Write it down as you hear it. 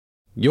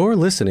You're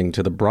listening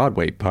to the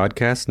Broadway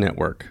Podcast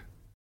Network.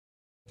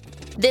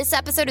 This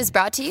episode is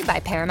brought to you by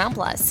Paramount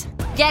Plus.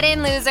 Get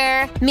in,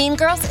 loser! Mean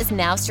Girls is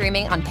now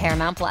streaming on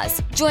Paramount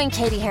Plus. Join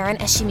Katie Heron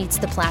as she meets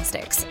the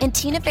plastics in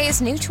Tina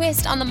Fey's new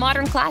twist on the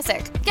modern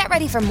classic. Get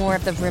ready for more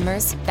of the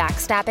rumors,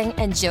 backstabbing,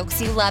 and jokes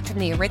you loved from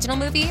the original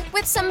movie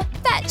with some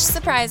fetch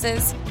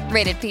surprises.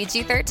 Rated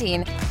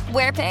PG-13.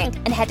 Wear pink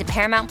and head to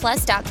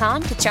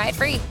ParamountPlus.com to try it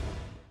free.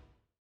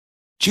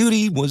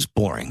 Judy was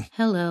boring.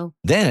 Hello.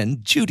 Then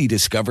Judy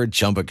discovered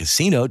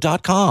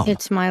ChumbaCasino.com.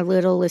 It's my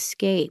little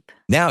escape.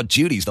 Now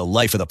Judy's the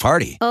life of the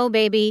party. Oh,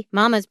 baby,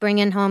 mama's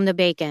bringing home the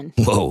bacon.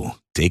 Whoa,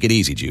 take it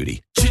easy,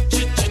 Judy.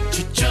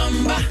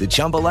 The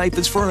Chumba life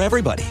is for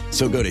everybody.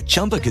 So go to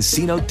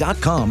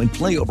ChumbaCasino.com and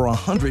play over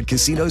 100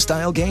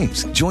 casino-style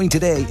games. Join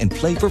today and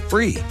play for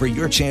free for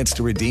your chance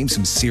to redeem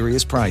some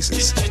serious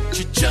prizes.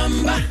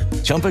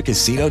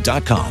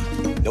 ChumbaCasino.com.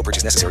 No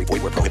purchase necessary.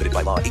 Void where prohibited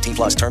by law. 18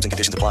 plus terms and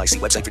conditions apply. See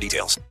website for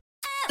details.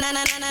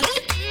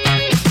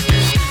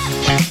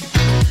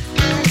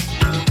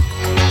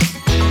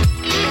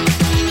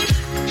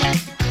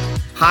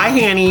 Hi,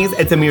 Hannies.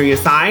 It's Amir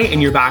Yasai,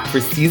 and you're back for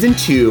season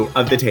 2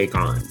 of The Take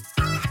On.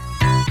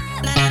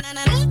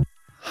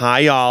 Hi,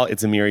 y'all.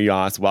 It's Amir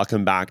Yas.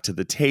 Welcome back to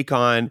The Take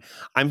On.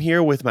 I'm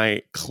here with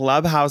my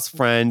Clubhouse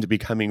friend,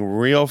 becoming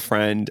real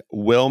friend,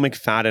 Will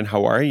McFadden.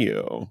 How are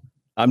you?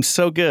 I'm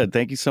so good.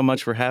 Thank you so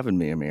much for having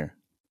me, Amir.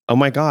 Oh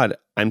my God.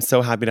 I'm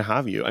so happy to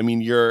have you. I mean,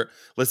 you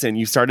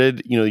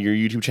started, your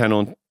YouTube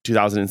channel in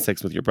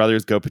 2006 with your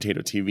brothers, Go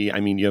Potato TV.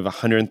 I mean, you have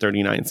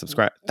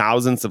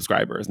 1,000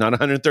 subscribers, not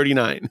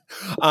 139.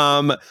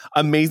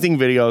 Amazing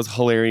videos,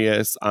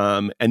 hilarious.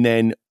 And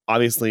then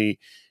obviously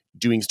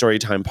doing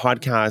Storytime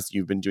podcast.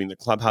 You've been doing the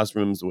Clubhouse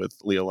rooms with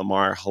Leah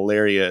Lamar,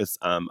 hilarious.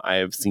 I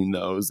have seen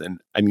those and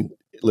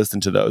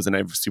listened to those and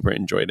I've super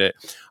enjoyed it.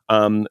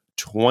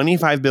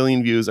 25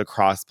 billion views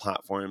across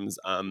platforms,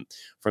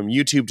 from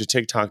YouTube to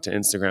TikTok to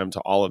Instagram to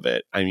all of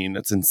it. I mean,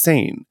 that's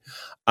insane.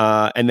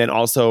 And then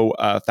also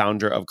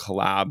founder of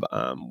Collab,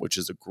 which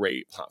is a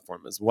great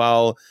platform as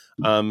well.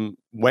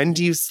 When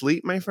do you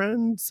sleep, my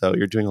friend? So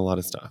you're doing a lot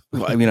of stuff.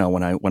 Well,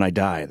 when I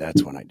die,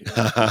 that's when I do.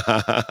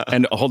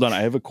 And hold on,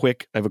 I have a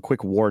quick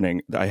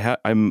warning.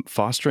 I'm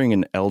fostering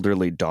an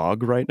elderly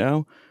dog right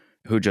now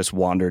who just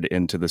wandered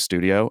into the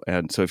studio.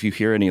 And so if you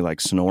hear any like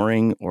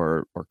snoring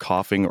or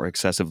coughing or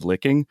excessive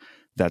licking,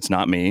 that's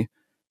not me.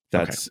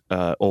 That's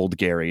old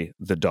Gary,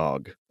 the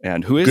dog,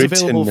 and who is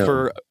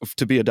available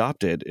to be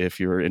adopted if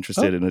you're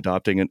interested in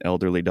adopting an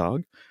elderly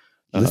dog.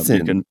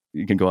 Listen,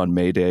 you can go on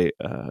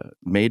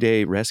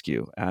Mayday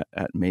Rescue at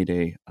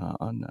Mayday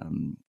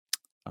on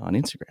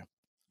Instagram.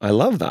 I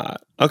love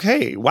that.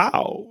 Okay.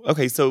 Wow.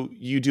 Okay. So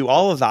you do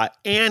all of that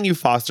and you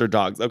foster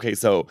dogs. Okay.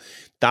 So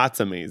that's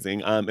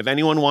amazing. If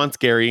anyone wants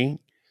Gary,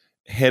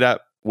 hit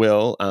up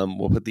Will.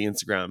 We'll put the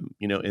Instagram,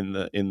 in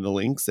the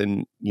links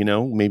and,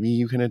 maybe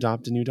you can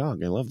adopt a new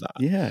dog. I love that.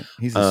 Yeah.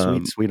 He's a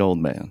sweet, sweet old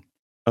man.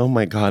 Oh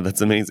my God.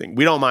 That's amazing.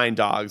 We don't mind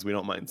dogs. We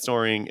don't mind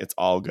snoring. It's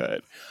all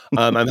good.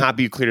 I'm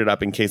happy you cleared it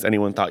up in case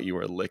anyone thought you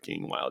were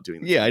licking while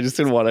doing this. Yeah. I just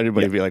didn't want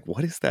anybody to be like,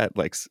 what is that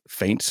like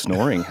faint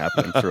snoring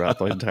happening throughout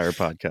the entire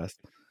podcast?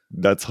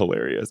 That's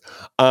hilarious.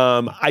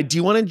 I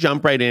do want to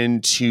jump right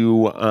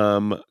into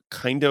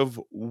kind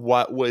of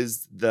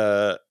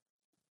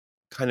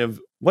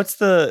what's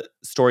the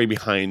story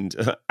behind,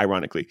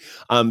 ironically,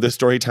 the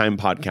Storytime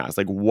podcast?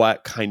 Like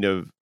what kind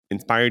of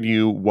inspired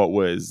you? What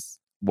was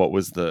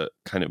the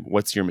kind of,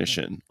 what's your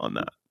mission on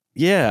that?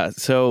 Yeah.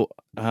 So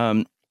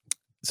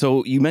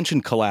you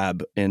mentioned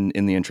Collab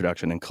in the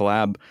introduction, and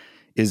Collab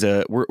is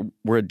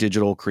we're a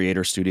digital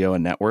creator studio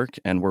and network,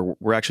 and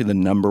we're actually the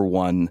number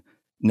one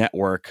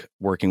network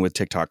working with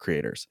TikTok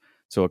creators.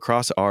 So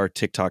across our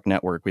TikTok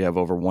network, we have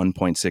over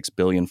 1.6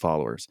 billion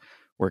followers,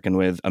 working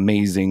with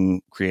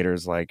amazing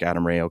creators like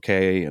Adam Ray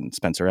OK and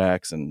Spencer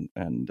X and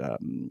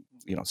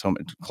so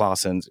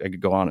Clausen. I could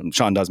go on, and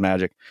Sean Does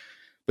Magic.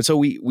 But so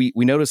we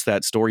noticed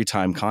that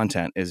Storytime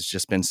content has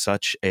just been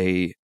such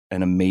an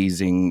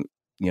amazing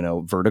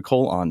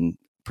vertical on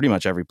pretty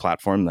much every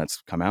platform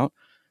that's come out.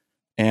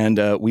 And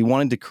we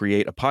wanted to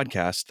create a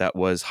podcast that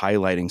was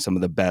highlighting some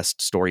of the best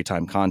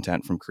Storytime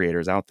content from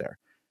creators out there.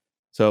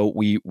 So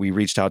we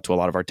reached out to a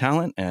lot of our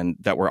talent and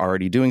that were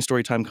already doing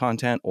Storytime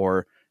content,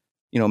 or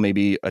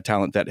maybe a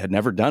talent that had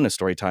never done a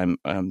Storytime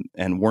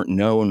and weren't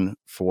known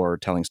for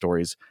telling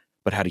stories,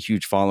 but had a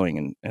huge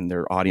following, and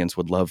their audience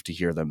would love to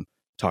hear them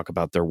talk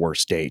about their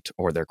worst date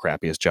or their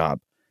crappiest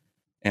job.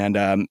 And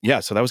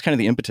so that was kind of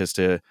the impetus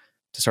to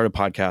start a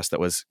podcast that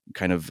was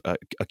kind of a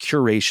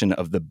curation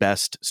of the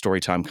best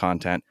Storytime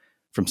content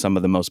from some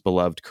of the most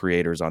beloved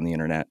creators on the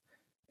internet.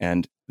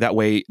 And that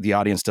way the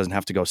audience doesn't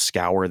have to go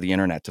scour the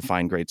internet to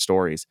find great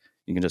stories.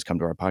 You can just come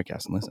to our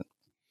podcast and listen.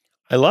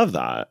 I love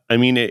that. I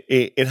mean,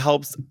 it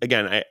helps.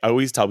 Again, I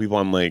always tell people,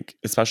 I'm like,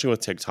 especially with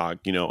TikTok,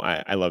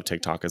 I love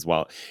TikTok as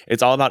well.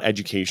 It's all about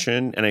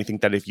education. And I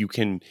think that if you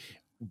can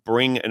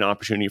bring an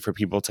opportunity for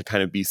people to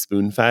kind of be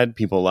spoon-fed,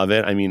 people love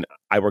it. I mean,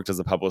 I worked as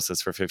a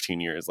publicist for 15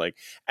 years. Like,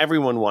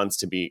 everyone wants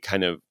to be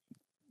kind of,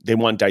 they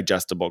want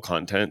digestible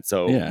content.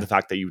 So Yeah. the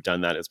fact that you've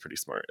done that is pretty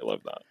smart. I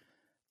love that.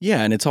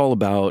 Yeah, and it's all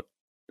about,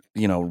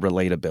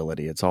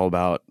 relatability. It's all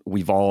about,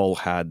 we've all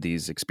had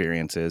these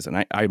experiences,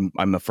 and I'm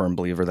a firm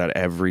believer that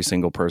every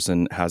single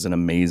person has an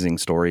amazing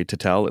story to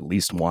tell, at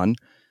least one.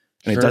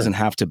 And Sure. it doesn't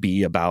have to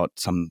be about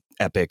some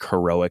epic,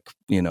 heroic,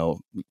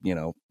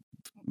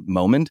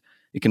 moment.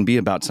 It can be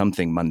about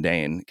something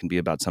mundane. It can be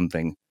about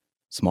something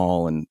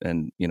small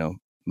and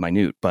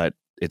minute, but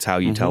it's how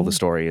you tell the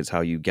story. It's how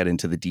you get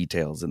into the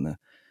details and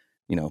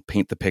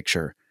paint the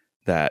picture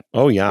that.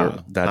 Oh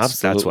yeah,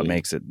 that's what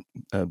makes it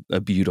a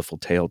beautiful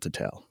tale to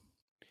tell.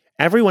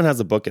 Everyone has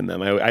a book in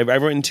them. I've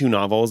written 2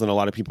 novels, and a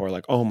lot of people are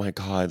like, "Oh my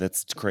god,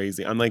 that's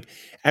crazy." I'm like,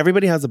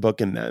 everybody has a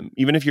book in them,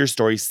 even if your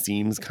story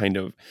seems kind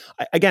of.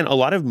 Again, a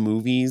lot of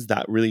movies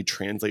that really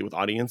translate with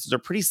audiences are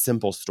pretty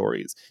simple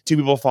stories. 2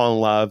 people fall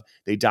in love,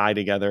 they die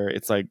together.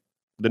 It's like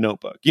The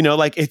Notebook,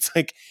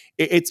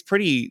 it's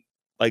pretty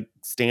like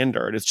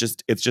standard. It's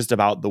just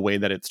about the way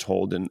that it's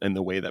told and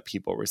the way that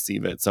people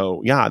receive it.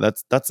 So yeah,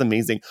 that's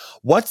amazing.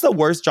 What's the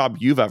worst job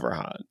you've ever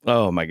had?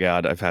 Oh my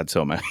God, I've had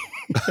so many.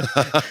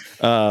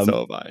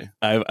 So have I.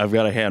 I've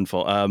got a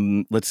handful.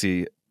 Let's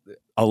see.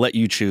 I'll let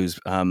you choose.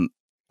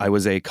 I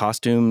was a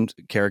costumed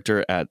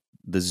character at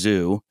the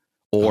zoo,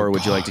 or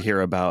would you like to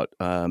hear about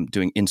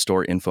doing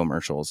in-store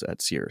infomercials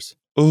at Sears?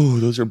 Oh,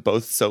 those are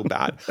both so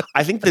bad.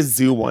 I think the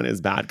zoo one is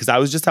bad because I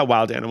was just at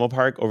Wild Animal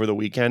Park over the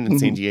weekend in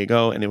San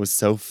Diego, and it was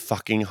so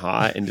fucking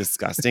hot and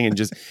disgusting. And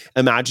just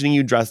imagining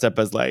you dressed up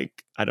as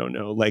like, I don't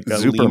know, like a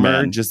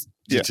lemur, just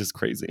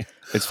crazy.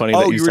 It's funny.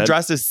 Oh, that you were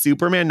dressed as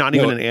Superman, not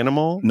even an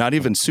animal? Not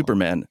even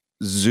Superman.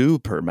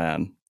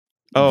 Zooperman.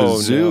 Oh,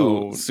 the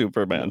zoo no.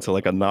 Superman. So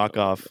like a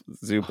knockoff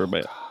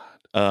Superman.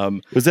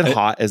 Was it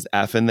hot as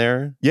F in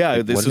there? Yeah,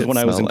 Like, this what was did when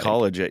it I was in smell like?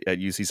 college at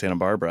UC Santa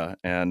Barbara,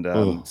 and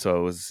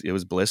so it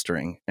was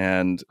blistering.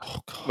 And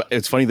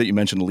it's funny that you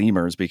mentioned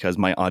lemurs because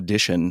my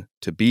audition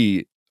to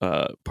be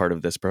part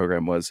of this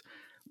program was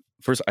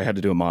first I had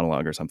to do a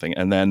monologue or something,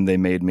 and then they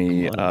made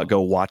me go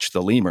watch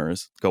the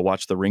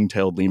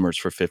ring-tailed lemurs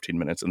for 15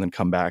 minutes, and then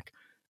come back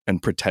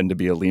and pretend to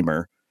be a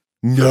lemur.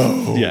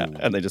 No. Yeah,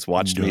 and they just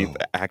watched me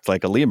act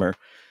like a lemur.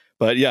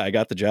 But yeah, I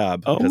got the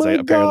job Oh because my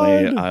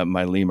apparently God.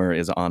 my lemur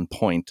is on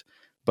point.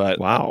 But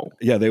Wow.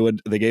 yeah,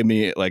 they gave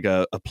me like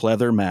a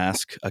pleather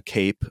mask, a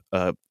cape,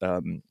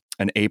 an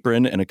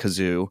apron, and a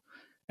kazoo,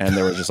 and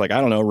they were just like,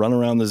 I don't know, run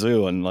around the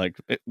zoo and like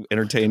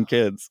entertain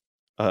kids.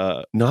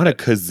 Not a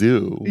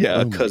kazoo. Yeah,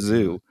 Oh a my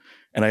kazoo, God.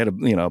 and I had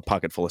a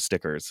pocket full of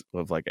stickers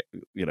of like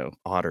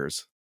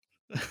otters.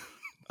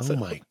 Oh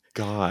my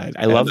God.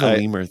 I love the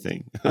lemur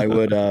thing. I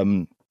would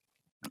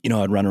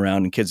I'd run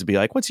around and kids would be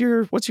like, what's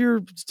your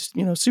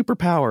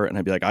superpower? And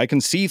I'd be like, I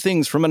can see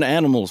things from an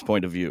animal's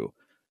point of view,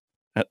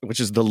 which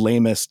is the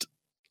lamest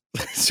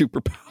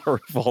superpower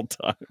of all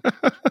time.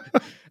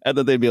 And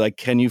then they'd be like,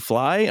 can you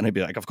fly? And I'd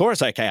be like, of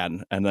course I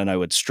can. And then I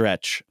would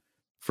stretch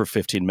for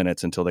 15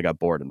 minutes until they got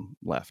bored and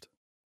left.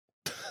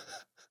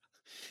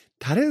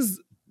 That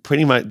is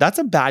pretty much, that's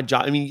a bad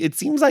job. I mean, it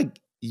seems like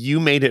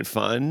you made it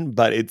fun,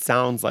 but it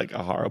sounds like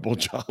a horrible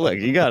job. Look,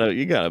 you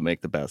gotta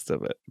make the best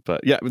of it. But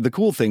yeah, the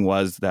cool thing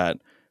was that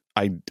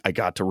I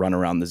got to run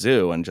around the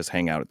zoo and just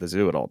hang out at the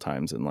zoo at all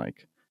times. And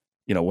like,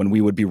 when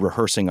we would be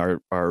rehearsing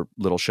our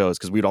little shows,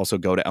 because we'd also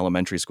go to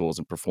elementary schools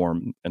and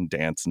perform and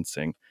dance and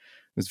sing. It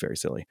was very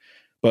silly.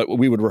 But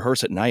we would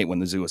rehearse at night when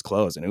the zoo was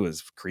closed, and it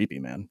was creepy,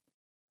 man.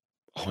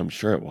 Oh, I'm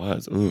sure it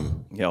was.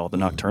 Ooh. Yeah, all the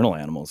nocturnal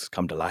animals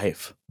come to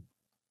life.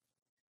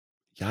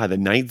 Yeah, the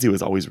night zoo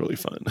is always really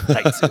fun.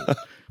 Night Zoo.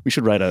 We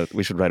should write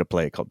a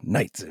play called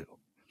Night Zoo.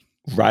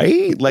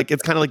 Right? Like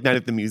it's kind of like Night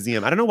at the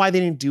Museum. I don't know why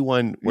they didn't do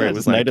one where it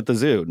was like Night at the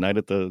Zoo, Night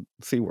at the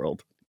SeaWorld.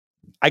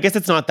 I guess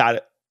it's not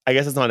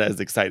as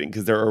exciting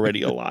because they're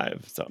already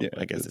alive. So Yeah,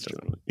 I guess it's it true.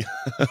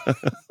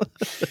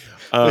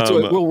 doesn't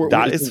really.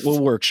 We'll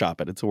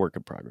workshop it. It's a work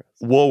in progress.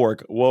 We'll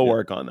work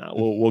on that.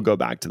 We'll go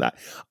back to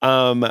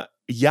that.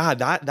 Yeah,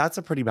 that's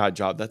a pretty bad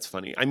job. That's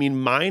funny. I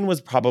mean, mine was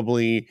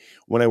probably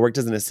when I worked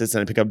as an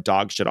assistant, I pick up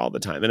dog shit all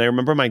the time. And I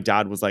remember my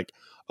dad was like,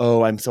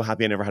 "Oh, I'm so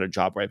happy I never had a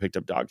job where I picked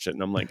up dog shit."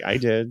 And I'm like, I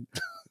did.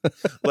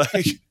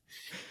 Like,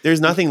 there's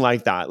nothing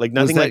like that. Like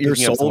nothing Was that like your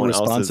picking up sole someone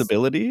else's.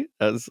 responsibility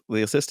as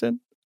the assistant?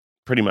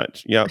 Pretty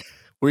much. Yeah.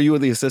 Were you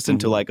the assistant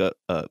to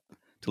Mhm.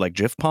 like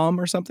Jif Palm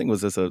or something?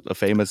 Was this a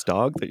famous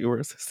dog that you were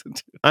assistant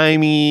to? I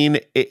mean,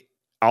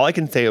 all I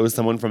can say, it was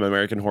someone from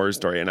American Horror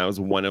Story, and I was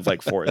one of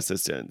like 4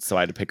 assistants, so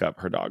I had to pick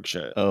up her dog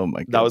shit. Oh my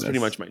god. That was pretty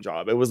much my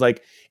job. It was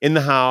like in the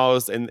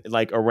house and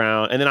like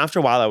around. And then after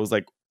a while, I was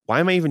like,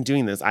 why am I even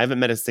doing this? I haven't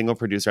met a single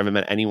producer. I haven't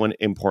met anyone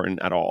important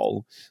at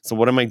all. So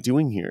what am I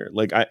doing here?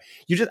 Like I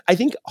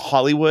think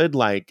Hollywood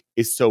like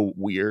is so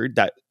weird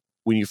that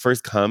when you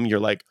first come,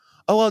 you're like,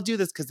 oh, I'll do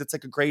this because it's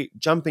like a great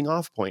jumping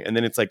off point. And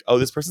then it's like, oh,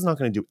 this person's not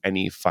going to do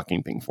any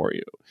fucking thing for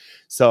you.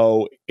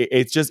 So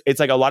it's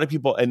like a lot of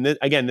people. And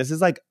again, this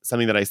is like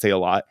something that I say a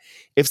lot.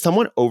 If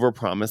someone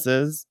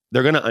overpromises,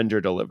 they're going to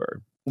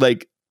underdeliver.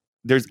 Like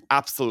there's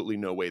absolutely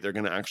no way they're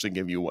going to actually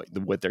give you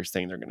what they're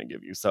saying they're going to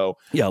give you. So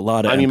yeah, a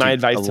lot of my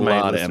advice to my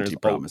lot of listeners, empty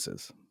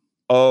promises.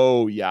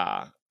 Oh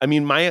yeah. I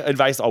mean, my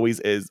advice always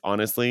is,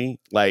 honestly,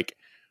 like,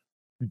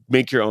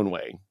 make your own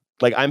way.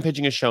 Like, I'm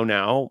pitching a show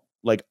now.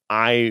 Like,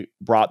 I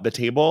brought the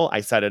table,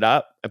 I set it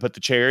up, I put the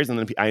chairs, and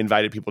then I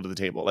invited people to the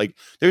table. Like,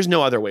 there's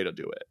no other way to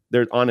do it.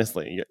 There,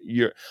 honestly,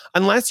 you're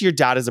unless your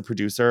dad is a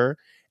producer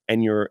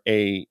and you're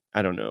I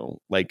don't know,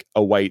 like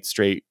a white,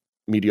 straight,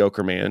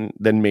 mediocre man,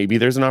 then maybe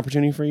there's an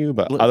opportunity for you.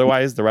 But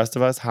otherwise, the rest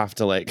of us have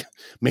to like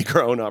make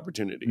our own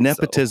opportunities.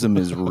 Nepotism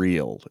is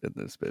real in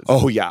this business.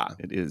 Oh yeah,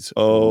 it is.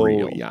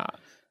 Real. Yeah.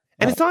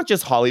 And it's not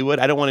just Hollywood.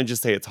 I don't want to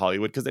just say it's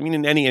Hollywood, because I mean,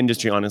 in any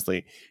industry,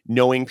 honestly,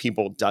 knowing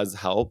people does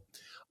help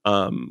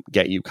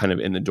get you kind of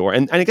in the door.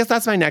 And I guess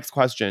that's my next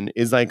question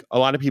is, like, a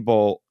lot of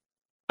people,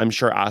 I'm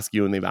sure, ask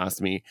you, and they've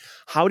asked me,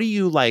 how do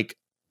you like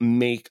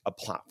make a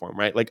platform,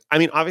 right? Like, I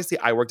mean, obviously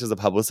I worked as a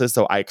publicist,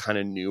 so I kind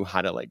of knew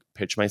how to like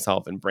pitch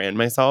myself and brand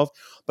myself.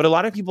 But a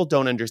lot of people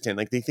don't understand.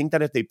 Like, they think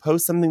that if they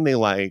post something they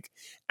like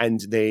and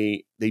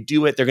they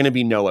do it, they're going to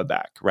be Noah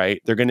Beck,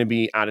 right? They're going to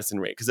be Addison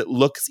Rae, because it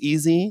looks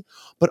easy.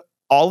 But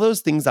all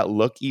those things that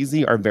look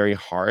easy are very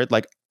hard.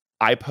 Like,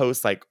 I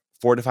post like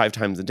 4 to 5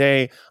 times a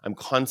day. I'm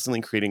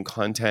constantly creating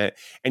content.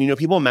 And, you know,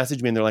 people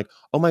message me and they're like,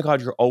 oh my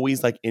God, you're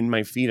always like in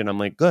my feed. And I'm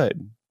like,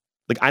 good.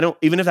 Like, I don't,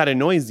 even if that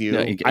annoys you,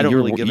 I don't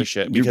really give a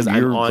shit, because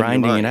you're I'm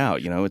grinding it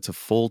out. You know, it's a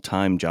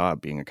full-time job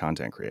being a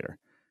content creator.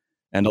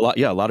 And a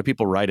lot of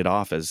people write it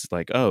off as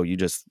like, oh, you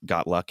just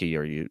got lucky,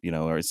 or you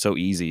know, or it's so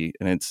easy.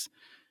 And it's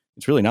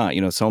really not.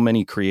 You know, so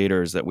many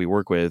creators that we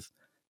work with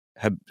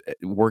have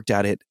worked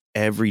at it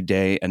every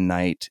day and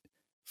night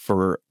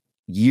for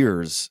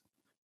years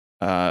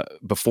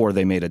before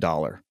they made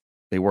 $1.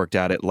 They worked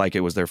at it like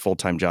it was their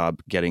full-time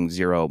job, getting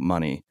zero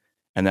money.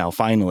 And now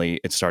finally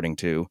it's starting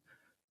to,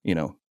 you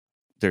know,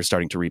 they're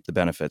starting to reap the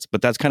benefits.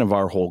 But that's kind of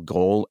our whole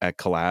goal at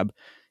Collab,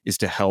 is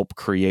to help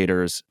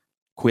creators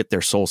quit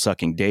their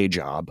soul-sucking day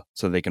job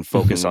so they can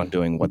focus on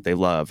doing what they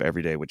love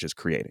every day, which is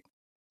creating.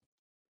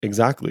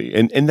 Exactly.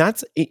 And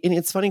that's, and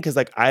it's funny because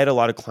like I had a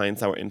lot of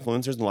clients that were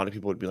influencers, and a lot of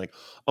people would be like,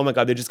 oh my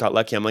God, they just got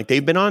lucky. I'm like,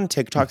 they've been on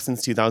TikTok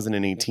since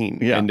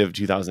 2018, end of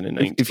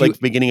 2019,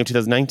 beginning of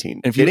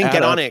 2019. If they didn't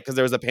get on it because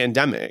there was a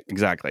pandemic.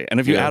 Exactly. And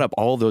if you add up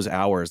all those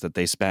hours that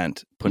they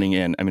spent putting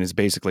in, I mean, it's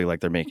basically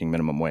like they're making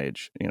minimum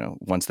wage, you know,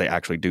 once they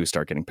actually do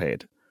start getting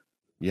paid.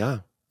 Yeah.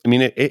 I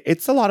mean,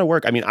 it's a lot of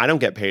work. I mean, I don't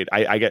get paid.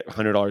 I get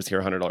 $100 here,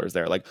 $100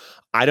 there. Like,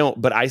 I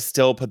don't, but I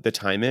still put the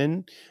time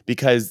in,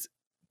 because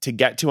to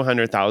get to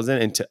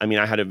 100,000, and I mean,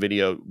 I had a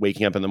video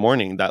waking up in the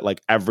morning that like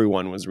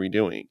everyone was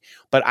redoing,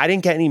 but I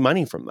didn't get any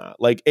money from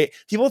that. Like,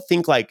 people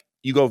think like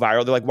you go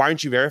viral. They're like, why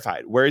aren't you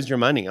verified? Where's your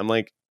money? I'm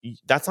like,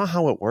 that's not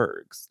how it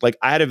works. Like,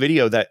 I had a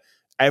video that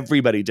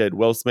everybody did.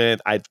 Will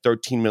Smith, I had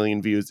 13 million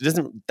views.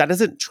 That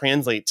doesn't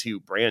translate to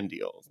brand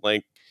deals.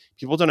 Like,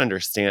 people don't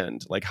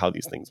understand like how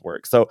these things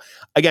work. So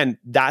again,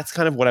 that's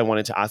kind of what I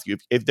wanted to ask you.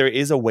 If there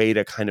is a way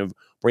to kind of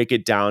break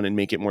it down and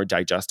make it more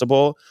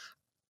digestible,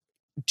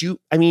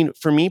 I mean,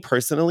 for me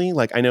personally,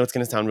 like, I know it's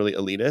going to sound really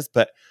elitist,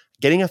 but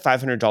getting a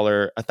 $500,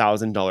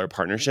 $1,000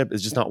 partnership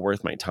is just not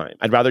worth my time.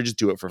 I'd rather just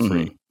do it for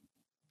free.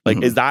 Like,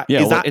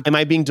 am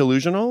I being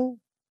delusional?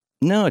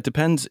 No, it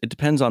depends. It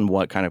depends on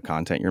what kind of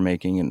content you're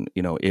making. And,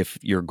 you know, if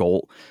your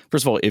goal,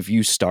 first of all, if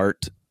you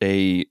start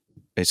a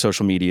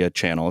social media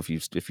channel, if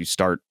you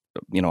start,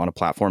 you know, on a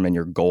platform and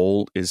your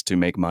goal is to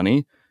make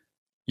money,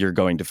 you're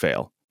going to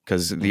fail,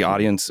 because the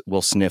audience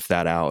will sniff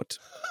that out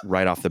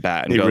right off the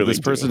bat and go, really, this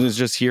person is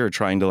just here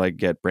trying to like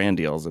get brand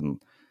deals,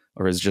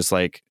 or is just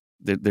like,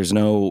 there's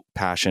no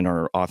passion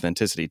or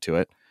authenticity to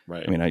it.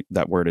 Right. I mean,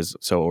 that word is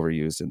so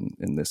overused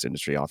in this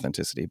industry,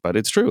 authenticity, but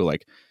it's true.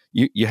 Like,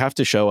 you have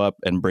to show up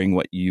and bring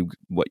what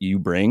you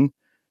bring,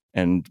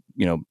 and,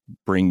 you know,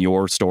 bring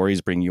your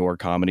stories, bring your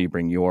comedy,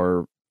 bring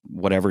your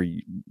whatever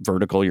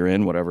vertical you're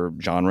in, whatever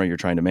genre you're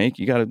trying to make.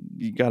 You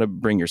gotta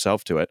bring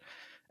yourself to it.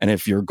 And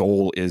if your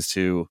goal is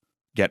to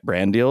get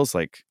brand deals,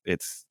 like,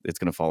 it's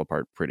going to fall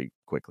apart pretty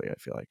quickly, I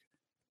feel like.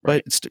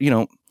 Right. But, you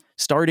know,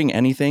 starting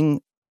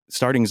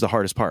is the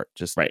hardest part.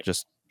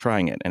 Just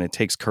trying it. And it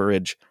takes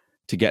courage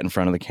to get in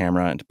front of the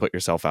camera and to put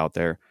yourself out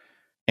there.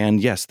 And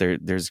yes,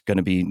 there's going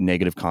to be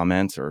negative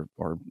comments or,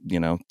 you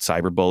know,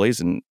 cyber bullies.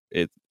 And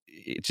it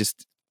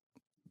just,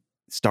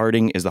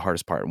 starting is the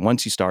hardest part.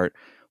 Once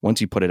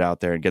you put it out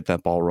there and get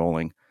that ball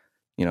rolling,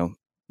 you know,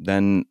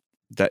 then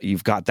that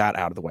you've got that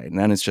out of the way. And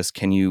then it's just,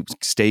 can you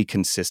stay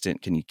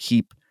consistent? Can you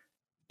keep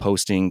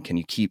posting? Can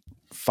you keep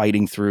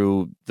fighting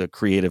through the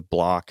creative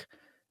block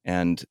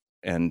and,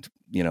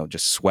 you know,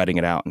 just sweating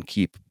it out and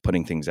keep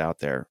putting things out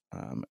there?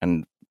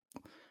 And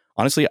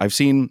honestly, I've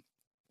seen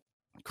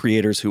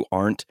creators who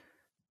aren't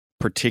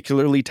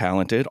particularly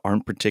talented,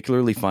 aren't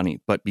particularly funny,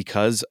 but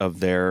because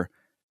of their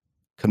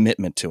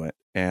commitment to it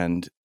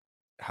and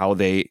how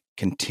they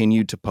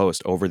continued to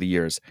post over the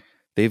years,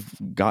 they've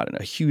gotten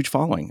a huge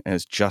following, and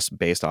it's just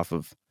based off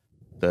of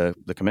the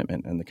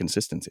commitment and the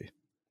consistency.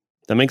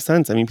 That makes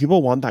sense. I mean,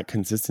 people want that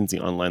consistency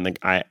online. Like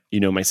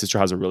my sister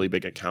has a really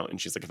big account and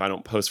she's like, if I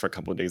don't post for a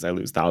couple of days, I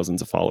lose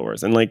thousands of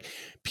followers. And like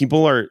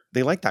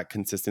they like that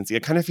consistency.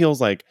 It kind of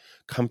feels like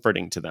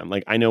comforting to them.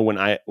 Like I know when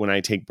I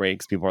take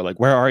breaks, people are like,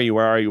 where are you?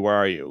 Where are you? Where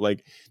are you?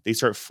 Like they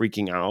start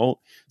freaking out.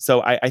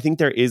 So I think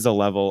there is a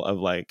level of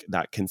like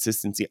that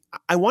consistency.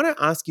 I want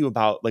to ask you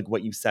about like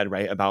what you said,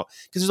 right? About,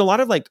 because there's a lot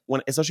of like,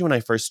 especially when I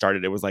first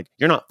started, it was like,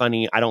 you're not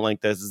funny. I don't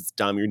like this. It's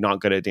dumb. You're not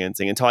good at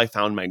dancing, until I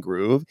found my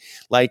groove.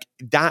 Like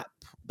that,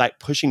 like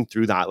pushing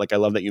through that. Like I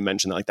love that you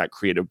mentioned that, like that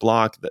creative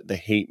block, the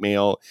hate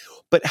mail.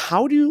 But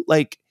how do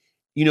like,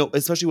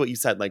 especially what you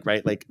said, like,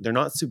 right, like they're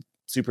not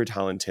super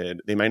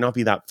talented, they might not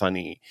be that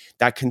funny,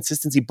 that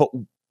consistency, but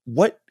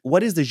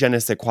what is the je ne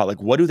sais quoi?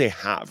 Like what do they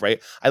have,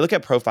 right? I look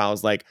at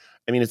profiles, like,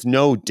 I mean, it's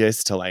no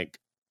diss to like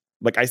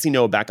I see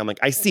Noah Beck, I'm like,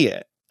 I see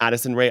it.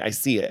 Addison Rae, I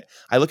see it.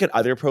 I look at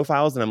other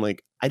profiles and I'm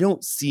like, I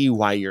don't see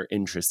why you're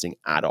interesting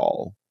at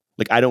all.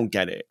 Like, I don't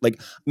get it. Like,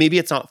 maybe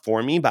it's not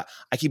for me, but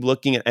I keep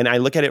looking at, and I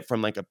look at it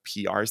from like a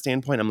PR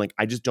standpoint. I'm like,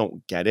 I just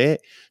don't get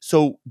it.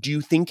 So do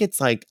you think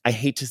it's like, I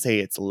hate to say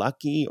it's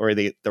lucky, or are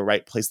they the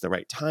right place, the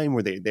right time?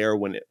 Were they there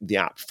when the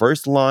app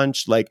first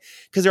launched? Like,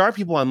 because there are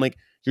people, I'm like,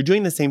 you're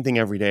doing the same thing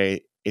every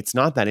day. It's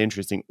not that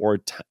interesting, or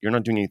you're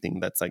not doing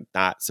anything that's like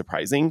that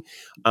surprising.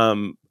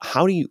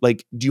 How do you,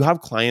 like, do you have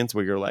clients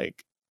where you're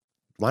like,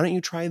 why don't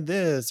you try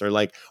this? Or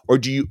like, or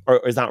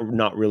is that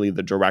not really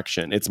the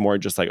direction? It's more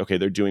just like, okay,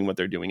 they're doing what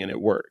they're doing and it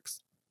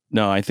works.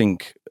 No, I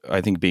think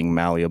being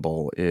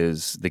malleable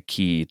is the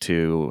key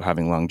to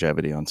having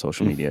longevity on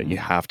social media. You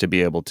have to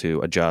be able to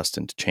adjust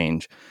and to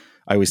change.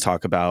 I always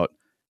talk about,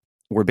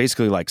 we're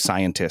basically like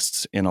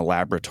scientists in a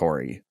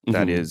laboratory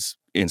that is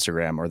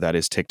Instagram or that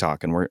is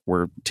TikTok, and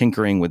we're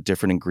tinkering with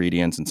different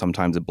ingredients, and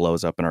sometimes it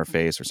blows up in our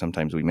face, or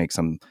sometimes we make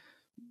some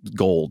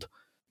gold.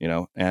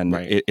 And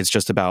right. It's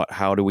just about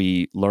how do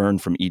we learn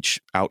from each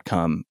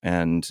outcome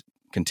and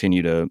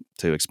continue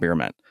to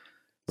experiment.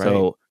 Right.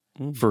 So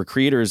for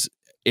creators,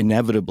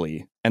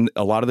 inevitably, and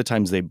a lot of the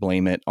times they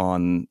blame it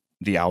on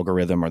the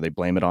algorithm, or they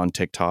blame it on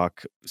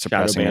TikTok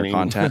suppressing their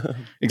content.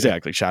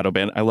 Exactly. Shadow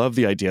ban. I love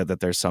the idea that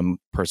there's some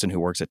person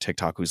who works at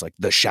TikTok who's like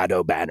the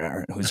shadow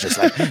banner, who's just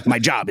like, my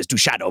job is to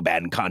shadow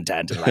ban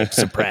content and like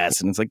suppress.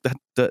 And it's like,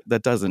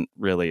 that doesn't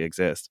really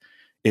exist.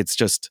 It's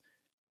just,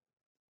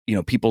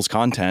 people's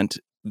content,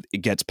 it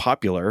gets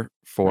popular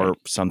for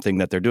something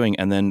that they're doing,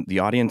 and then the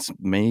audience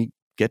may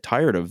get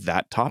tired of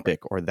that topic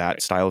or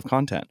that style of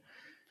content,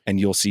 and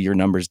you'll see your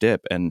numbers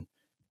dip. And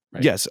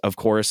yes, of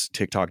course,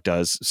 TikTok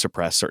does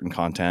suppress certain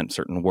content,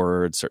 certain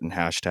words, certain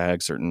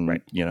hashtags, certain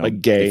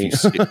like gay.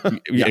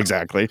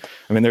 Exactly.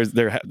 I mean,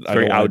 they're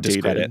very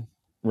outdated,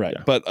 right?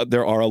 Yeah. But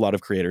there are a lot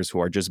of creators who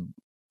are just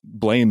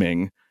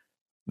blaming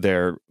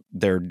their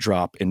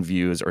drop in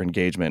views or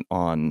engagement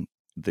on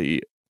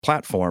the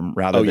platform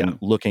rather than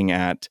looking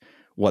at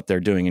what they're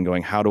doing and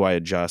going, how do I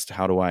adjust?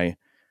 How do I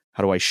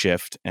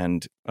shift?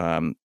 And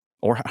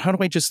or how do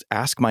I just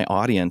ask my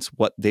audience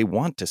what they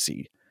want to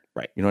see?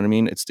 Right. You know what I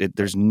mean?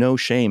 There's no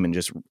shame in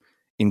just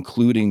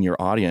including your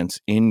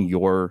audience in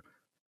your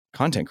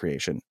content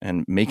creation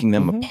and making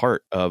them a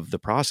part of the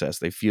process.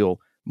 They feel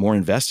more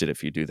invested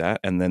if you do that,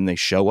 and then they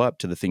show up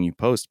to the thing you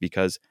post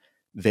because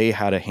they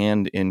had a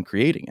hand in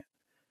creating it.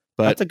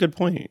 But that's a good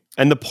point.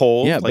 And the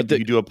poll,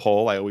 you do a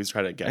poll, I always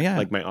try to get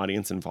like my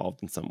audience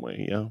involved in some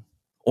way. Yeah.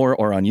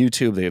 Or on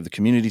YouTube, they have the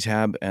community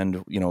tab,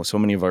 and so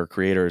many of our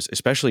creators,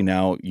 especially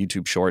now,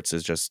 YouTube Shorts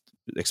is just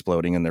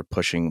exploding, and they're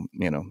pushing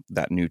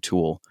that new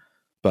tool.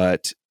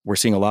 But we're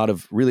seeing a lot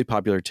of really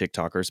popular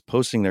TikTokers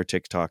posting their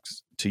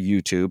TikToks to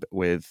YouTube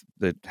with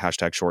the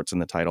hashtag Shorts in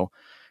the title.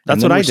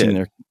 That's what I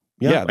did.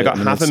 I got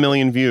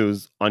 500,000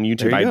 views on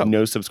YouTube. I had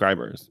no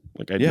subscribers.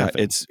 Like I had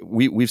nothing.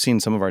 We've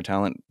seen some of our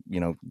talent,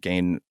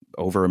 gain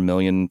over 1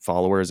 million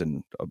followers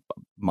in a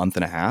month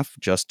and a half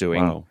just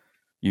doing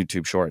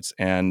YouTube Shorts.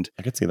 And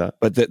I could see that.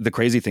 But the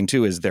crazy thing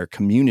too is their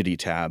community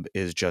tab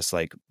is just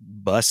like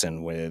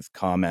bussing with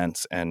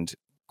comments and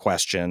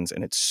questions,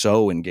 and it's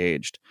so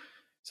engaged.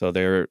 So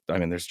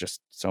there's just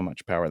so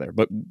much power there.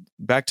 But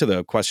back to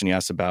the question you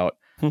asked about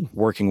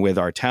working with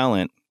our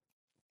talent.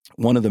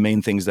 One of the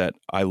main things that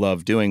I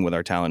love doing with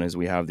our talent is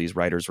we have these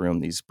writers'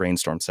 room, these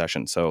brainstorm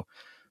sessions. So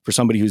for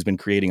somebody who's been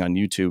creating on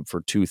YouTube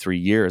for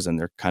 2-3 years and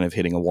they're kind of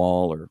hitting a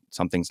wall or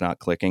something's not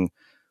clicking,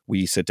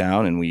 we sit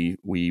down and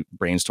we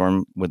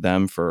brainstorm with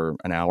them for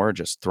an hour,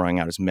 just throwing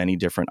out as many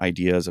different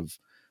ideas of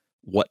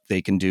what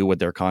they can do with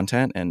their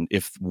content. And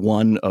if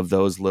one of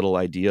those little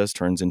ideas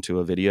turns into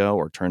a video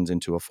or turns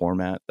into a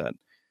format that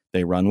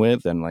they run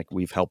with, then like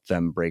we've helped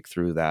them break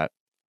through that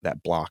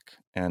block.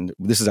 And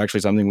this is actually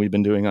something we've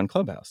been doing on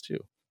Clubhouse too.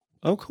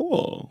 Oh,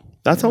 cool.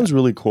 That sounds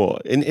really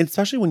cool. And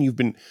especially when you've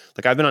been,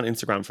 like, I've been on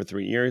Instagram for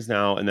 3 years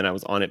now, and then I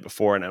was on it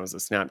before, and I was a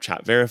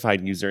Snapchat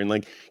verified user. And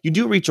like, you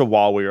do reach a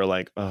wall where you're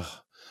like, oh,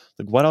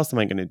 like, what else am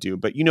I going to do?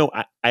 But,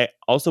 I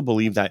also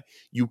believe that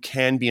you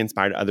can be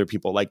inspired to other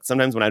people. Like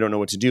sometimes when I don't know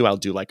what to do, I'll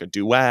do like a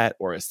duet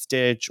or a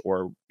stitch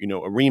or, you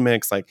know, a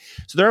remix. Like,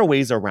 so there are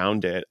ways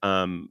around it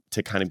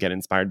to kind of get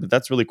inspired. But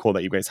that's really cool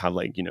that you guys have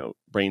like, you know,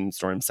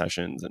 brainstorm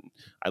sessions, and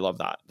I love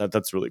that.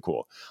 That's really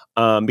cool.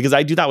 Because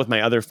I do that with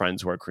my other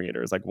friends who are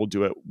creators. Like, we'll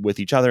do it with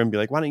each other and be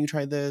like, why don't you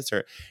try this,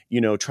 or, you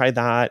know, try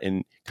that,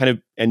 and kind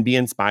of and be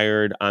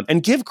inspired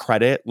and give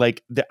credit.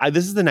 Like,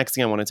 this is the next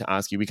thing I wanted to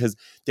ask you, because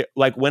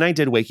like when I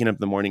did Waking Up in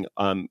the Morning,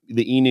 the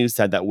E! News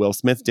said that Will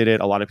Smith did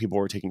it. A lot of people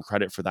were taking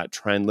credit for that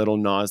trend. Lil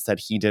Nas said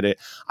he did it.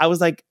 I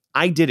was like,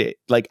 I did it.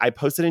 Like, I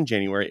posted in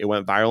January, it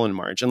went viral in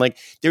March. And like,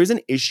 there's an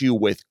issue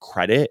with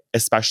credit,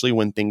 especially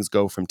when things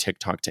go from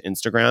TikTok to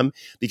Instagram,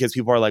 because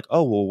people are like,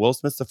 oh, well, Will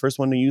Smith's the first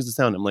one to use the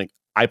sound. I'm like,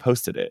 I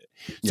posted it.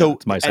 So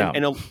it's my sound.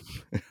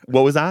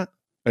 What was that?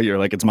 You're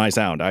like, it's my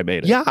sound. I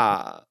made it.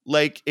 Yeah.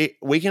 Like,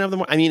 Waking Up in the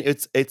Morning. I mean,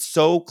 it's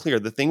so clear.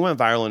 The thing went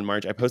viral in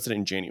March. I posted it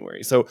in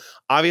January. So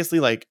obviously,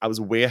 like, I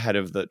was way ahead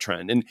of the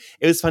trend. And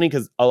it was funny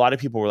because a lot of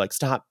people were like,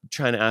 stop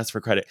trying to ask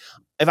for credit.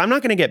 If I'm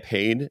not going to get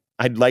paid,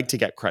 I'd like to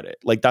get credit.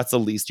 Like, that's the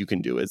least you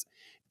can do is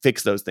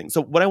fix those things.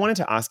 So what I wanted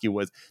to ask you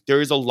was, there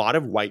is a lot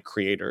of white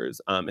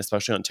creators,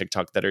 especially on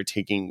TikTok, that are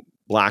taking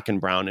Black and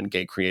brown and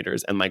gay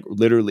creators and like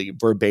literally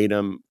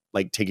verbatim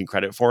like taking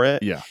credit for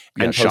it. Yeah.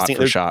 And shot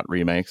for shot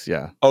remakes.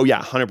 Yeah. Oh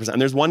yeah, 100%.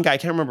 And there's one guy, I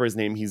can't remember his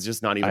name. He's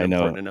just not even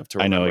important enough to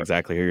remember. I know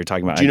exactly who you're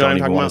talking about. Do you know what I'm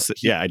talking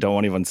about? I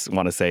don't even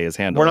want to say his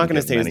handle. We're not going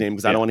to say his name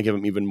because I don't want to give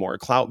him even more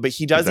clout. But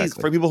he does these,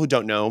 for people who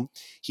don't know,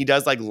 he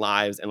does like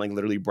lives and like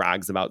literally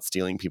brags about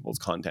stealing people's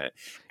content.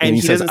 And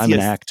he says, I'm an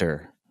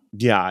actor.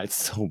 Yeah, it's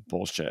so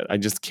bullshit. I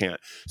just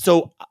can't.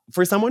 So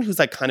for someone who's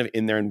like kind of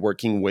in there and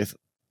working with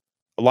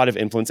a lot of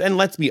influence, and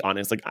let's be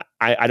honest, like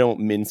I don't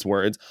mince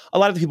words. A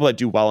lot of the people that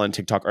do well on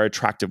TikTok are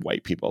attractive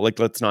white people. Like,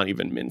 let's not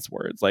even mince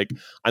words. Like,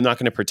 I'm not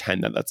going to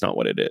pretend that that's not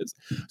what it is.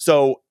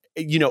 So,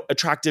 you know,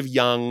 attractive,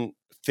 young,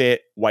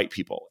 fit white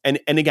people. And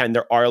again,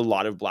 there are a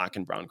lot of Black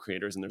and brown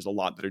creators, and there's a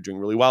lot that are doing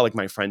really well. Like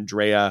my friend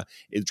Drea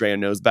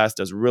Knows Best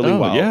does really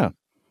well. Yeah.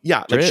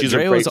 Yeah, like she's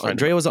a great friend.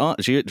 Drea's a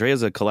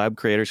collab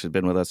creator. She's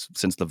been with us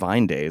since the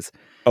Vine days.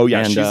 Oh yeah,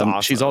 and she's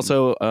awesome. She's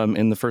also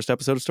in the first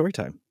episode of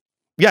Storytime.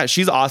 Yeah,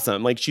 she's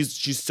awesome. Like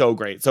she's so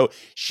great. So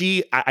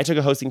I took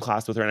a hosting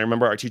class with her, and I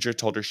remember our teacher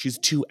told her she's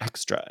too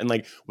extra, and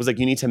like was like,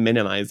 you need to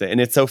minimize it. And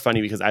it's so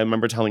funny because I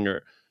remember telling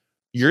her,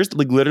 you're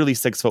like literally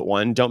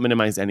 6'1". Don't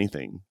minimize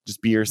anything.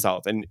 Just be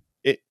yourself. And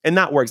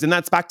that works. And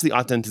that's back to the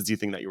authenticity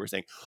thing that you were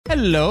saying.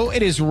 Hello,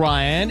 it is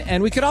Ryan,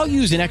 and we could all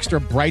use an extra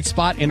bright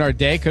spot in our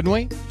day, couldn't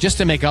we? Just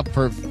to make up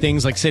for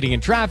things like sitting in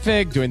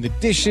traffic, doing the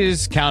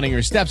dishes, counting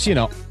your steps, you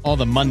know, all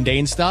the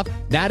mundane stuff.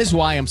 That is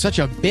why I'm such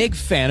a big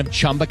fan of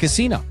Chumba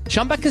Casino.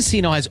 Chumba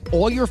Casino has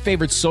all your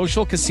favorite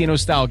social casino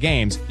style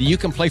games that you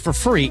can play for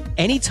free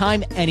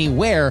anytime,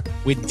 anywhere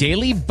with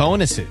daily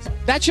bonuses.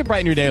 That should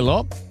brighten your day a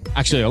little.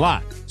 Actually, a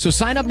lot. So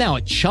sign up now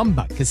at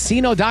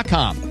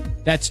ChumbaCasino.com.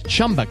 That's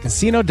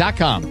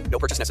ChumbaCasino.com. No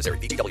purchase necessary.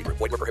 VGW Group.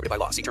 Void where prohibited by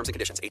law. See terms and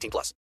conditions.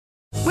 18+.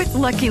 With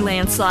Lucky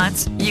Land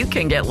Slots, you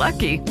can get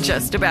lucky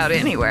just about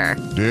anywhere.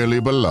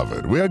 Dearly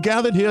beloved, we are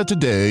gathered here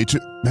today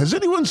to... Has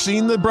anyone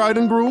seen the bride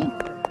and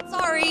groom?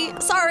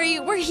 Sorry,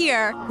 we're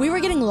here. We were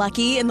getting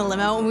lucky in the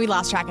limo and we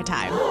lost track of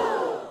time.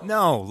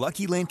 No,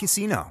 Lucky Land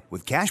Casino.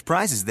 With cash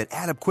prizes that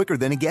add up quicker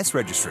than a guest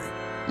registry.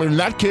 In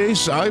that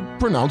case, I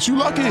pronounce you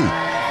lucky.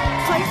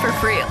 Play for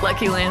free at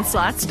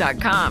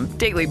LuckyLandSlots.com.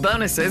 Daily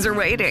bonuses are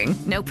waiting.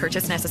 No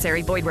purchase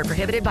necessary. Void where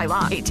prohibited by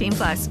law.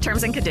 18+.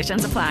 Terms and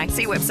conditions apply.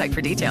 See website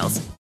for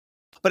details.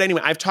 But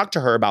anyway, I've talked to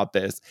her about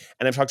this,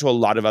 and I've talked to a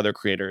lot of other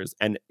creators.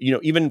 And, you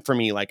know, even for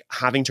me, like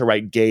having to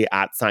write gay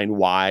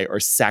 @Y or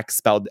sex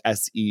spelled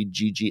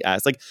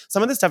SEGGS, like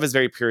some of this stuff is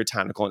very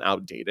puritanical and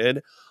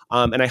outdated.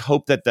 And I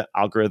hope that the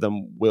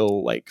algorithm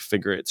will like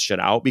figure its shit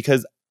out,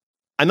 because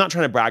I'm not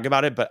trying to brag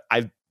about it, but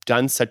I've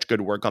done such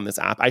good work on this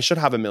app. I should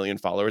have 1 million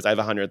followers. I have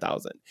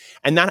 100,000.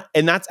 And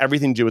that's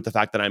everything to do with the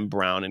fact that I'm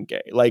brown and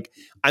gay. Like,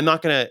 I'm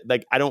not going to,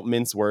 like, I don't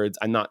mince words.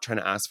 I'm not trying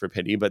to ask for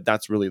pity, but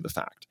that's really the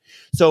fact.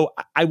 So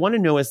I want to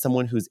know, as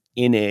someone who's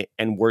in it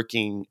and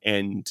working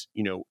and,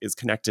 you know, is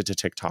connected to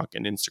TikTok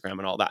and Instagram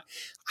and all that,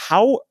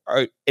 how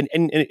are, and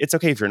it's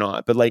okay if you're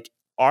not, but like,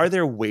 are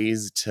there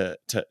ways to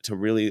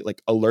really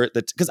like alert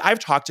that? Because I've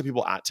talked to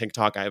people at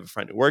TikTok. I have a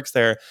friend who works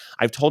there.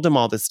 I've told him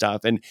all this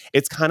stuff, and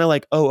it's kind of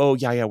like, oh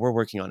yeah, we're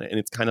working on it, and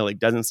it's kind of like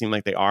doesn't seem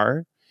like they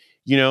are,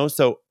 you know.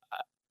 So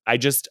I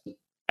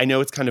know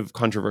it's kind of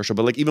controversial,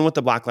 but like even with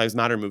the Black Lives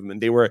Matter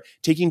movement, they were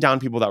taking down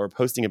people that were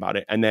posting about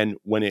it, and then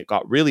when it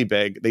got really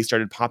big, they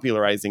started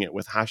popularizing it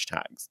with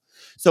hashtags.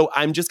 So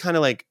I'm just kind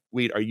of like,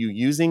 wait, are you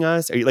using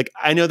us? Are you like?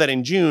 I know that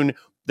in June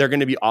they're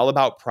going to be all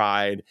about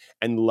pride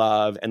and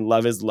love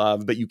is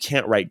love, but you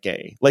can't write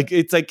gay. Like,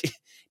 it's like,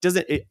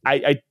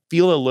 I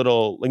feel a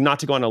little, like, not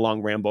to go on a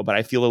long ramble, but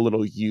I feel a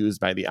little used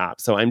by the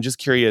app. So I'm just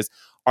curious,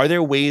 are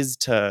there ways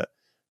to,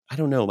 I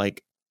don't know,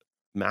 like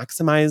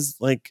maximize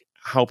like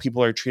how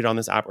people are treated on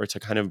this app, or to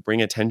kind of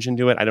bring attention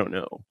to it? I don't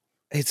know.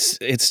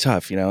 It's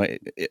tough. You know,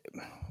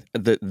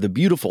 the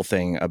beautiful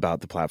thing about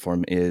the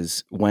platform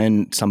is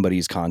when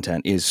somebody's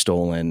content is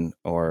stolen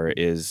or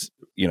is,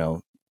 you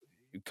know,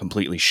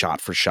 completely shot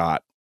for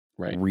shot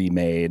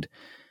remade,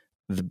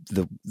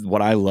 the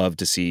what I love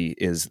to see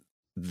is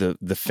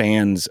the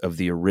fans of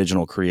the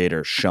original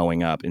creator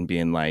showing up and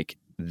being like,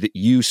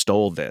 you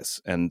stole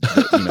this, and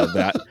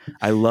that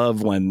I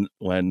love when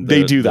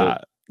they do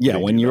that. Yeah,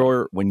 when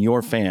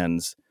your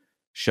fans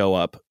show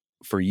up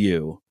for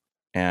you,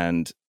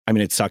 and I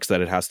mean, it sucks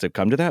that it has to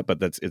come to that,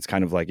 but it's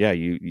kind of like, yeah,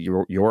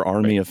 your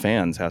army of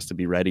fans has to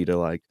be ready to,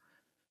 like,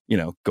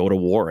 go to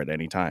war at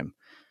any time.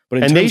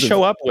 But and they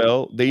show up,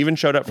 Will. They even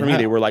showed up for me.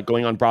 They were like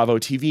going on Bravo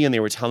TV and they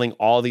were telling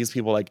all these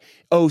people like,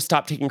 oh,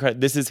 stop taking credit.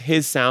 This is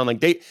his sound.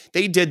 Like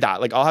they did that.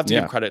 Like, I'll have to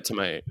give credit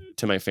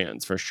to my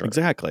fans for sure.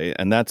 Exactly.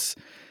 And that's,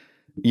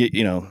 it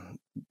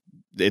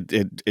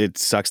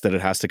sucks that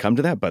it has to come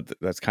to that, but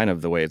that's kind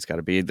of the way it's got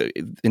to be.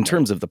 In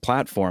terms of the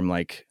platform,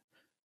 like,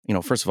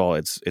 first of all,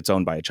 it's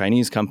owned by a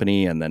Chinese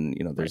company, and then,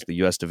 there's the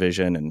US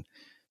division. And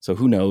so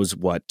who knows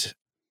what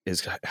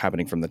is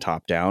happening from the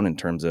top down in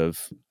terms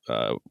of,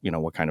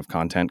 what kind of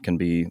content can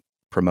be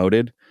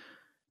promoted.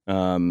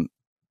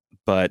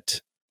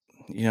 But,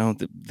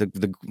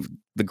 the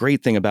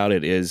great thing about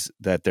it is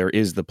that there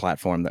is the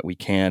platform that we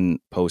can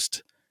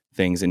post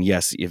things. And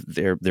yes, if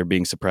they're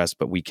being suppressed,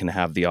 but we can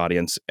have the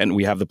audience and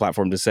we have the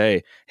platform to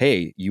say,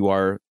 hey, you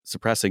are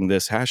suppressing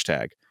this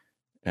hashtag.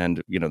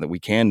 And, that we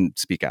can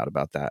speak out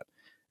about that.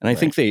 And I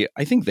think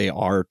they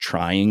are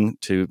trying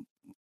to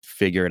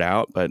figure it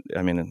out, but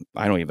I mean,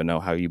 I don't even know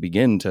how you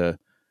begin to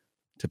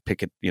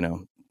pick it,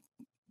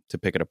 to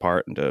pick it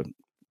apart and to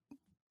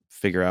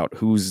figure out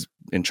who's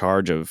in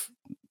charge of,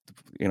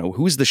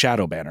 who's the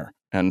shadow banner,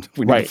 and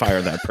we need to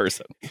fire that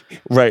person.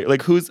 Right.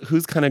 Like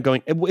who's kind of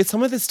going,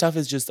 some of this stuff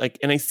is just like,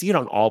 and I see it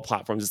on all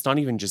platforms. It's not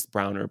even just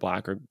brown or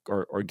black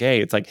or gay.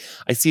 It's like,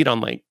 I see it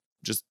on like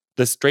just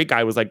the straight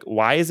guy was like,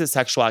 why is it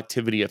sexual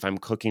activity if I'm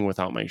cooking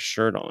without my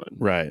shirt on?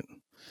 Right.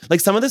 Like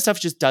some of this stuff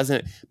just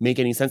doesn't make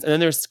any sense. And then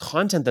there's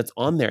content that's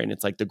on there and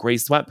it's like the gray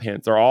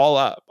sweatpants are all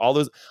up. All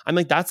those. I'm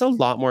like, that's a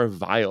lot more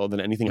vile than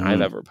anything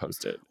I've ever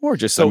posted. Or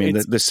just, so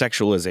the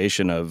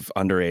sexualization of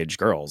underage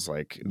girls.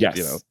 Like,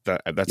 yes,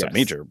 that's a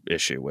major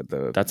issue with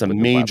the. That's a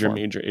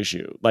major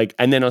issue. Like,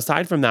 and then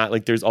aside from that,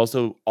 like there's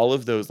also all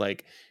of those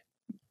like,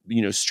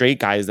 straight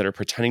guys that are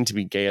pretending to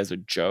be gay as a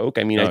joke.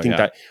 I mean, I think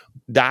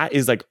that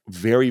is like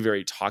very,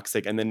 very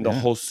toxic. And then the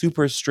whole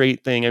super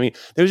straight thing. I mean,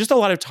 there's just a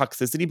lot of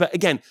toxicity. But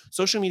again,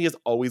 social media is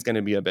always going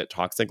to be a bit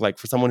toxic. Like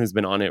for someone who's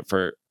been on it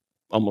for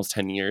almost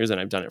 10 years and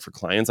I've done it for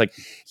clients, like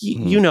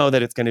you know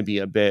that it's going to be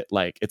a bit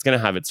like, it's going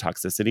to have its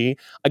toxicity.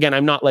 Again,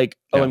 I'm not like,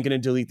 I'm going to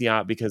delete the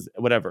app because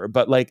whatever.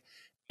 But like,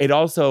 it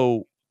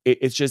also,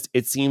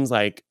 it seems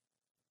like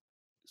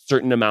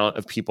certain amount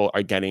of people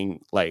are getting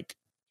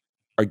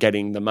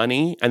the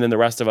money, and then the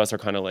rest of us are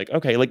kind of like,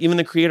 okay, like even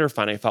the creator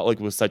fund I felt like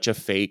was such a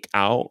fake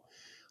out.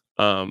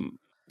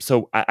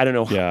 So I don't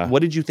know.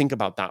 What did you think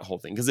about that whole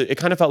thing? Because it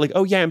kind of felt like,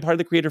 oh yeah, I'm part of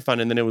the creator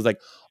fund, and then it was like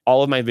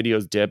all of my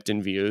videos dipped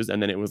in views,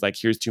 and then it was like,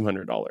 here's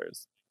 $200.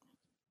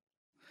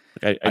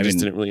 Like I just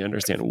didn't really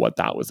understand what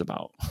that was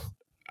about.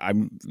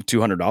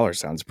 $200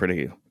 sounds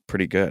pretty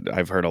good.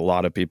 I've heard a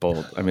lot of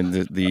people. I mean,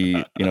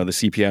 the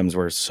CPMs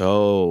were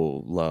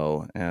so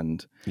low,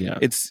 and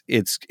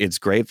it's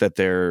great that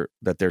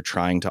they're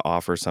trying to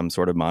offer some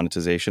sort of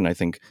monetization. I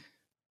think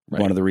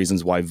one of the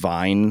reasons why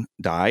Vine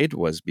died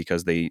was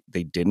because they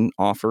didn't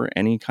offer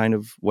any kind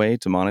of way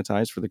to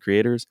monetize for the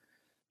creators.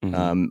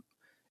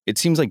 It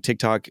seems like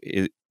TikTok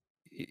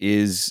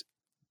is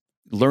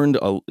learned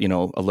a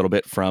little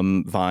bit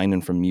from Vine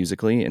and from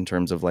Musical.ly in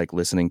terms of like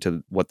listening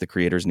to what the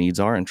creators' needs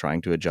are and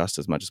trying to adjust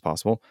as much as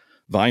possible.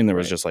 Vine, there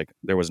was just like,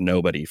 there was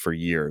nobody for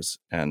years,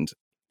 and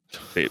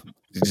the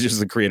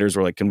creators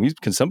were like,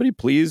 can somebody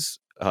please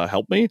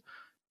help me?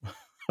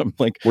 I'm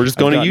like, we're just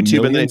going to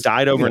YouTube, and then it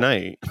died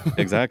overnight.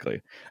 Exactly.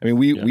 I mean,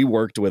 we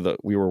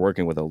were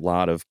working with a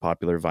lot of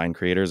popular Vine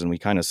creators, and we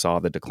kind of saw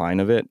the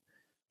decline of it.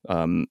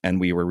 And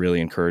we were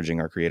really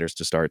encouraging our creators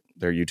to start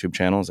their YouTube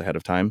channels ahead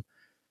of time.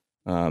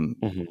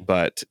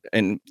 But,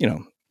 and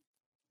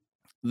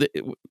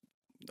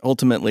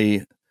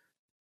ultimately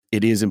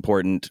it is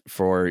important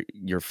for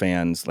your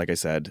fans, like I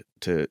said,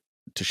 to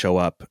show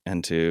up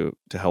and to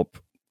help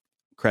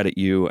credit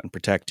you and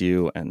protect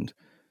you and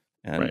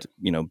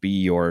be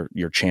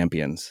your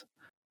champions.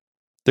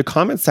 The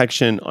comment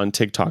section on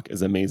TikTok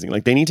is amazing.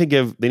 Like they need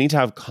to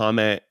have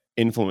comment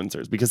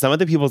influencers, because some of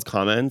the people's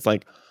comments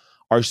like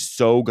are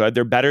so good.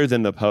 They're better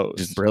than the post.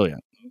 Just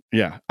brilliant.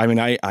 Yeah. I mean,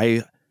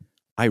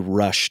 I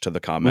rush to the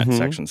comment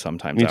section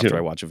sometimes after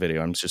I watch a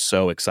video. I'm just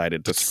so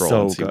excited to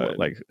scroll and see what,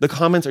 like, the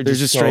comments are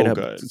just straight so up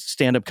good.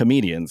 Stand-up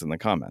comedians in the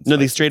comments. No,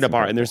 they straight up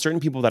are. And there's certain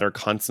people that are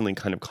constantly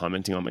kind of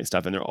commenting on my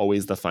stuff, and they're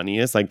always the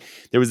funniest. Like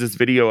there was this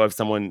video of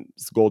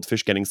someone's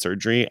goldfish getting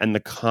surgery, and the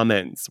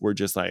comments were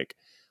just like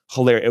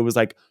hilarious. It was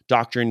like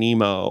Dr.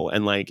 Nemo,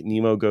 and like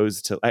Nemo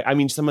goes to, I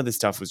mean, some of this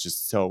stuff was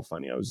just so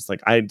funny. I was just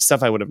like,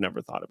 stuff I would have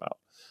never thought about.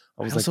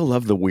 I also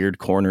love the weird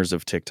corners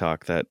of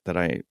TikTok that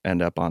I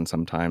end up on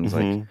sometimes.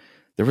 Like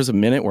there was a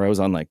minute where I was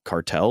on like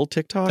cartel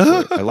TikTok.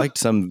 I liked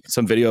some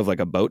video of like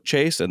a boat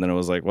chase, and then it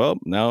was like, well,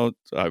 now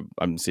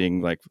I'm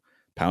seeing like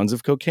pounds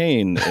of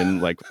cocaine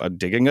and like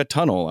digging a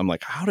tunnel. I'm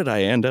like, how did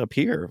I end up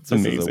here? This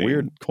amazing. is a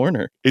weird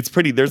corner. It's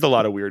pretty. There's a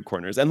lot of weird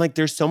corners. And like,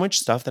 there's so much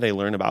stuff that I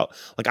learned about.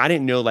 Like, I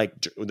didn't know, like,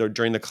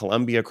 during the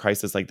Columbia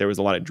crisis, like, there was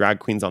a lot of drag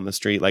queens on the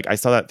street. Like, I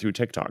saw that through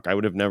TikTok. I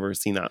would have never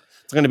seen that.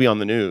 It's going to be on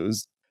the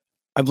news.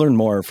 I've learned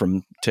more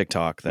from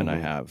TikTok than I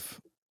have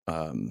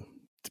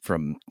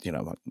from, you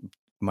know,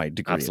 my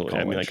degree. Absolutely.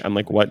 I mean, I'm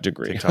like, what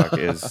degree? TikTok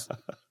is.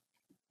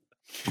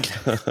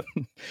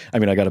 I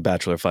mean, I got a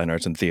Bachelor of Fine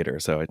Arts in theater,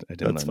 so I didn't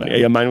That's learn funny. that.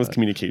 Yeah, mine was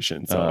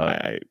communication. So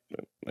I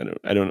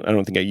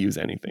don't think I use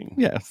anything.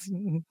 Yes.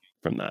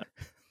 From that.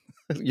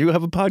 You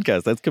have a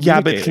podcast. That's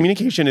communicating. Yeah, but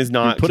communication is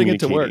not putting it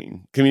to work.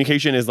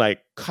 Communication is like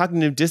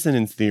cognitive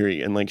dissonance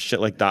theory and like shit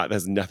like that. That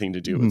has nothing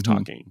to do with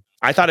talking.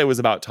 I thought it was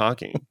about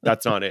talking.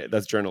 That's not it.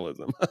 That's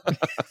journalism.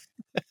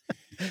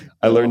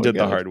 I learned it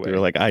the hard way. You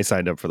were like, I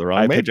signed up for the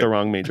wrong major. I picked the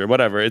wrong major.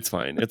 Whatever. It's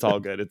fine. It's all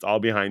good. It's all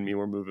behind me.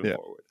 We're moving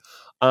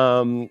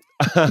forward.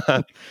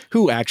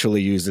 Who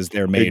actually uses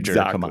their major?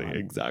 Exactly, Come on.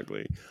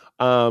 Exactly.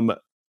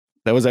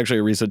 That was actually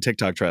a recent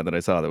TikTok trend that I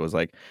saw that was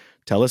like,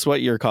 tell us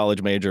what your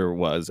college major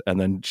was and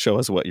then show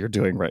us what you're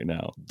doing right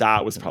now.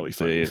 That was probably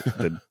funny.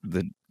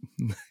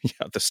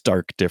 The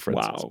stark difference.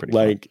 Wow. Was pretty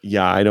like,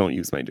 yeah, I don't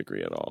use my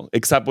degree at all,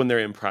 except when they're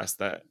impressed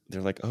that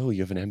they're like, oh,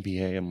 you have an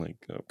MBA. I'm like,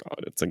 oh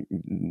God, it's like,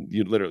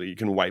 you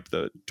can wipe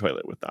the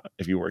toilet with that.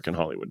 If you work in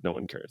Hollywood, no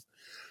one cares.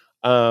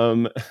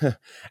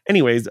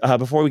 Anyways,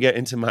 before we get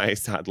into my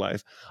sad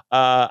life,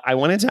 I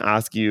wanted to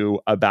ask you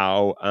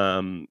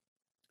about,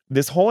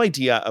 this whole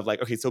idea of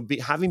like, okay, so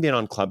having been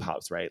on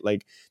Clubhouse, right?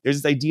 Like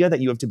there's this idea that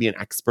you have to be an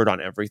expert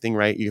on everything,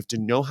 right? You have to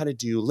know how to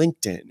do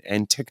LinkedIn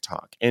and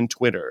TikTok and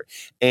Twitter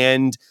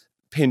and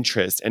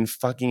Pinterest and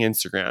fucking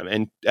Instagram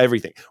and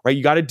everything, right?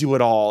 You got to do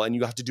it all and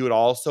you have to do it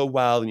all so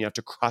well and you have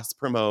to cross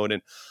promote.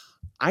 And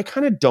I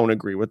kind of don't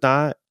agree with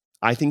that.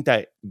 I think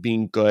that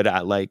being good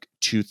at like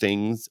two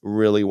things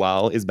really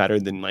well is better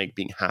than like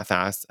being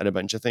half-assed at a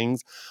bunch of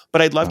things.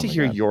 But I'd love to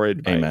hear your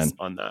advice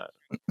on that.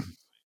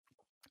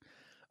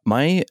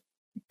 My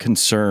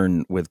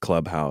concern with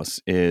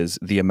Clubhouse is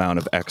the amount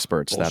of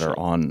experts that are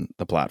on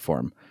the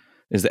platform.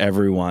 Is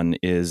everyone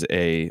is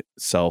a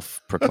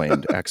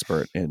self-proclaimed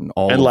expert in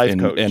all and life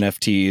in coach.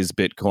 NFTs,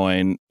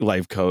 Bitcoin,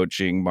 life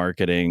coaching,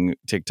 marketing,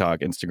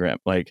 TikTok, Instagram,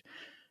 like,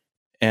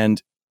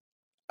 and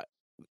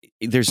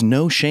there's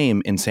no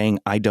shame in saying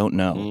I don't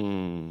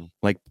know.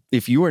 Like,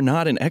 if you are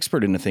not an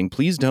expert in a thing,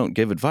 please don't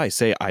give advice.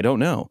 Say I don't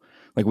know.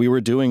 Like, we were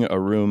doing a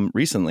room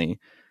recently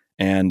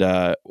and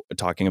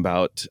talking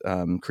about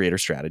creator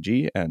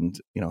strategy and,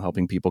 you know,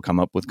 helping people come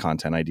up with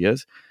content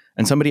ideas.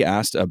 And somebody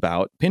asked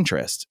about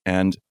Pinterest.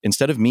 And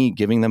instead of me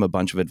giving them a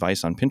bunch of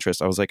advice on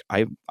Pinterest, I was like,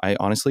 I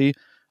honestly,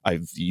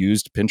 I've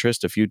used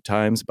Pinterest a few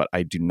times, but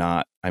I'm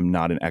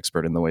not an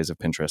expert in the ways of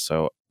Pinterest.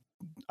 So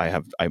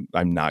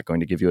I'm not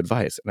going to give you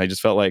advice. And I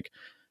just felt like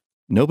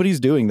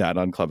nobody's doing that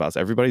on Clubhouse.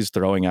 Everybody's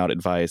throwing out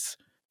advice,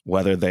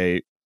 whether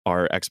they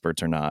are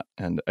experts or not.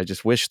 And I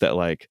just wish that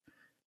like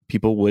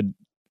people would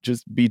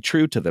just be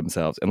true to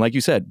themselves. And like you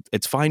said,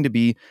 it's fine to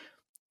be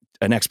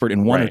an expert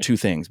in one or two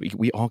things.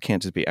 We all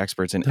can't just be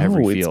experts in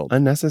every field. It's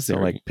unnecessary.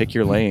 So like pick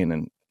your lane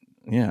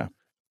and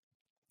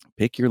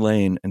pick your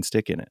lane and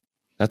stick in it.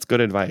 That's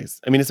good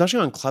advice. I mean, especially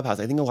on Clubhouse,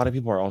 I think a lot of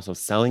people are also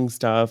selling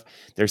stuff.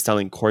 They're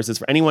selling courses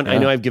for anyone. Yeah. I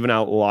know I've given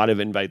out a lot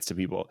of invites to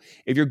people.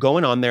 If you're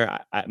going on there,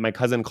 my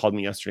cousin called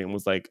me yesterday and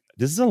was like,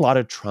 this is a lot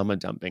of trauma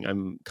dumping.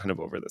 I'm kind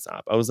of over this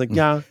app. I was like,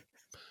 yeah,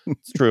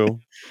 it's true.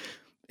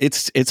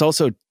 It's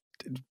also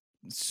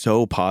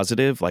so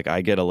positive. Like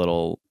I get a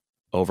little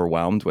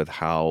overwhelmed with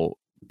how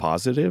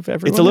positive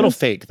everyone It's a little is.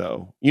 fake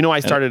though. You know, I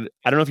don't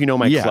know if you know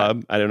my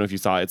club. I don't know if you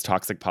saw it. It's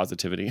Toxic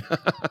Positivity.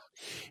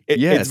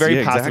 It's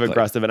very passive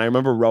aggressive. And I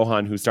remember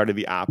Rohan, who started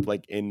the app,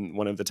 like in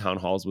one of the town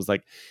halls, was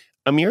like,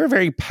 Amir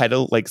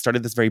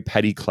started this very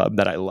petty club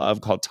that I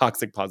love called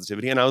Toxic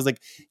Positivity. And I was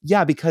like,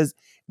 yeah, because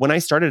when I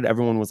started,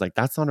 everyone was like,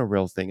 that's not a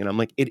real thing. And I'm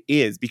like, it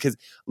is, because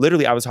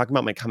literally I was talking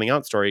about my coming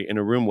out story in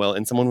a room, Will,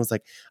 and someone was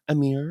like,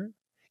 Amir,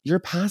 you're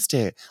past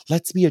it.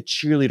 Let's be a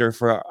cheerleader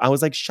for I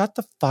was like, shut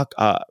the fuck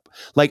up.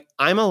 Like,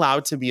 I'm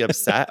allowed to be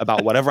upset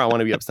about whatever I want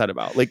to be upset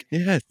about. Like,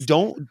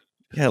 don't.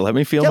 Yeah, let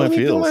me feel my feels.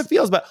 Feel my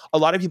feels. But a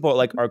lot of people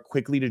like are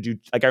quickly to do.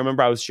 Like, I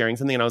remember I was sharing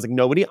something and I was like,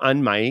 nobody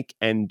unmic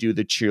and do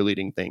the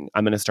cheerleading thing.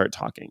 I'm going to start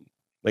talking.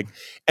 Like,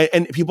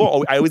 and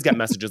people, I always get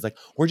messages like,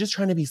 we're just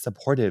trying to be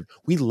supportive.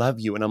 We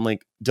love you. And I'm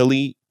like,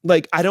 delete.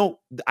 Like, I don't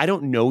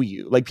know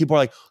you. Like, people are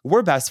like,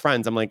 we're best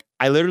friends. I'm like,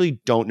 I literally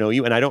don't know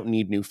you and I don't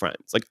need new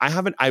friends. Like, I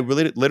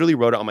literally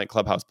wrote it on my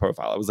Clubhouse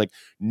profile. I was like,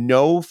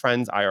 no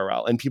friends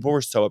IRL. And people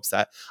were so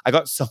upset. I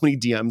got so many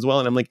DMs, Will,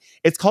 and I'm like,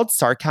 it's called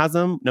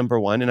sarcasm, number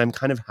one. And I'm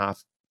kind of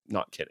half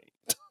not kidding.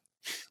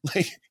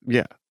 Like,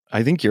 yeah,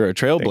 I think you're a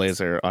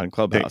trailblazer on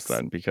Clubhouse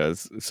then,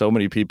 because so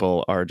many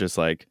people are just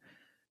like,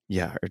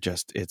 yeah, or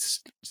just,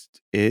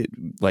 it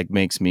like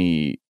makes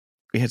me,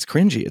 it's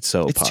cringy. It's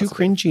positive. Too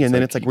cringy. And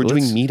then it's like, we're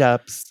doing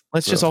meetups.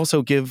 Let's just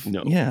also give,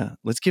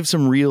 let's give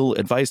some real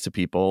advice to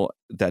people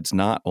that's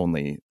not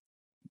only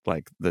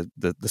like the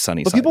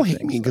sunny But side. people of hate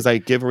things. me because I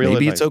give real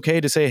Maybe advice. it's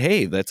okay to say,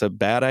 hey, that's a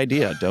bad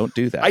idea. Don't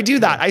do that. I do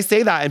that. I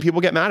say that and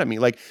people get mad at me.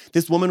 Like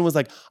this woman was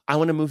like, I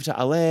want to move to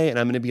LA and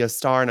I'm going to be a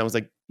star. And I was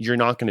like, you're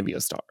not going to be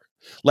a star.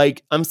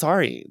 Like, I'm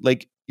sorry.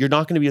 Like, you're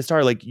not going to be a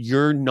star. Like,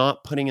 you're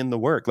not putting in the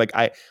work. Like,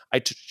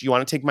 you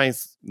want to take my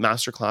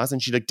master class?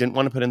 And she like didn't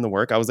want to put in the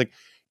work. I was like,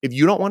 if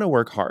you don't want to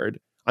work hard,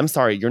 I'm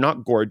sorry, you're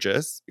not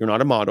gorgeous. You're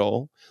not a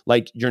model.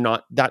 Like, you're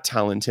not that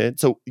talented.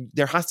 So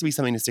there has to be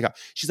something to stick out.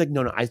 She's like,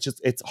 no,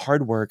 it's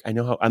hard work. I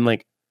know how. I'm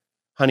like,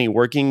 honey,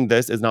 working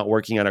this is not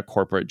working at a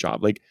corporate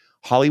job. Like,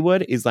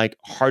 Hollywood is like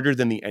harder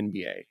than the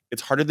NBA.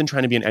 It's harder than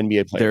trying to be an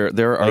NBA player.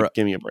 There are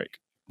give me a break.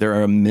 There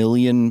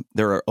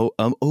are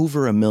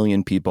over 1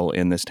 million people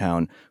in this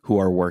town who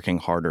are working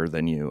harder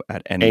than you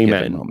at any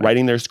given moment.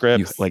 Writing their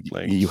scripts.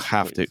 You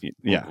have to.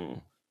 Yeah.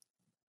 Mm-mm.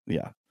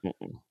 Yeah.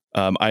 Mm-mm.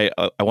 I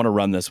want to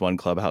run this one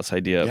Clubhouse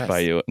idea by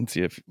you and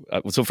see if.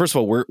 So first of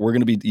all, we're going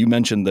to be. You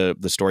mentioned the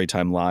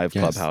Storytime Live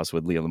Clubhouse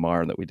with Leah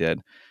Lamar that we did,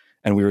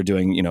 and we were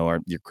doing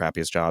your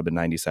crappiest job in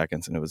 90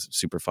 seconds, and it was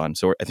super fun.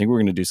 So I think we're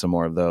going to do some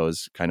more of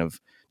those kind of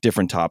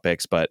different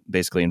topics, but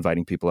basically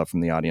inviting people up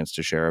from the audience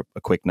to share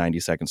a quick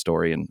 90-second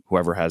story, and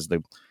whoever has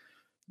the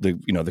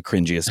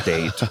cringiest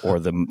date or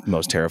the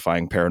most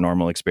terrifying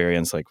paranormal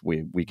experience, like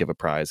we give a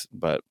prize.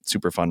 But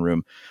super fun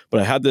room.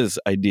 But I had this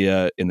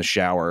idea in the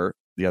shower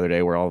the other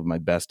day where all of my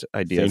best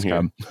ideas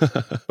come.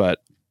 But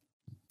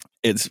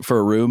it's for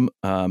a room.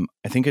 I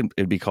think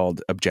it'd be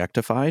called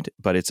Objectified,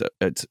 but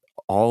it's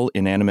all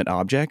inanimate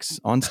objects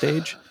on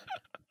stage.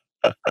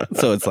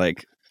 So it's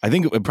like, I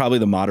think probably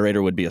the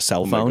moderator would be a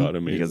cell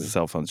phone, because the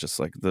cell phone's just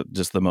like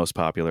the most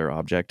popular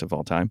object of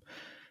all time.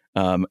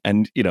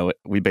 And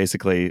we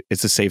basically,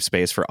 it's a safe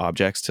space for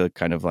objects to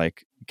kind of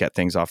like get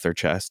things off their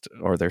chest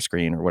or their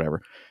screen or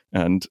whatever,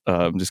 and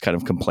just kind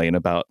of complain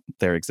about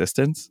their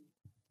existence.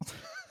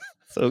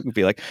 So it would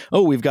be like,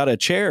 oh, we've got a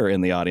chair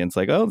in the audience.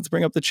 Like, oh, let's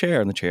bring up the chair.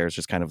 And the chair is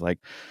just kind of like,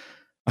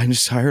 I'm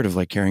just tired of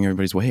like carrying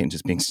everybody's weight and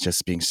just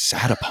being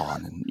sat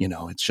upon. And,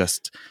 it's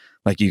just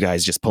like, you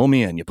guys just pull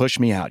me in, you push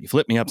me out, you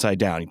flip me upside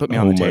down, you put me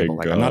on the table.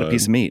 Like, I'm not a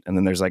piece of meat. And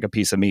then there's like a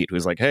piece of meat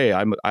who's like, hey,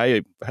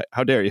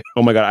 how dare you?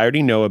 Oh my God. I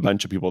already know a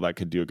bunch of people that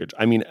could do a good job.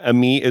 I mean,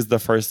 Amit is the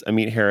first,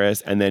 Amit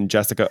Harris, and then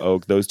Jessica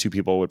Oak. Those two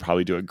people would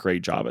probably do a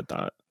great job at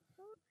that.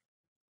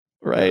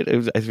 Right.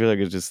 I feel like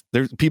it's just,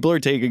 people are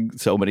taking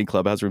so many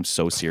Clubhouse rooms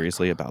so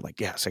seriously about like,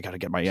 yes, I got to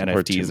get my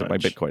NFTs and my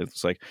Bitcoin.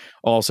 It's like,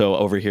 also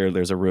over here,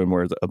 there's a room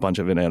where a bunch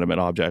of inanimate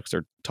objects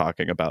are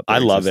talking about. I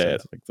love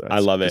it. Like, I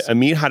love it.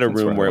 Amit had a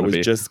room where it was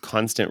just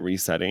constant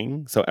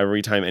resetting. So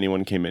every time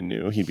anyone came in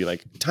new, he'd be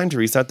like, time to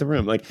reset the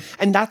room. Like,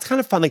 and that's kind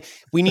of fun. Like,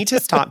 we need to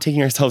stop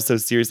taking ourselves so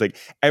seriously. Like,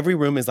 every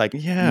room is like,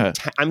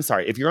 I'm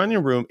sorry. If you're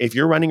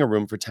running a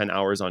room for 10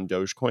 hours on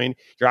Dogecoin,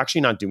 you're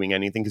actually not doing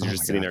anything because you're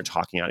just sitting there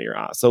talking out of your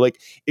ass. So like,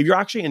 if you're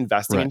actually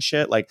investing in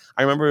shit, like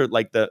I remember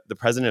like the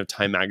president of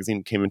Time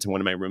Magazine came into one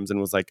of my rooms and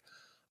was like,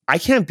 I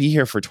can't be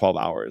here for 12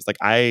 hours. Like,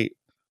 I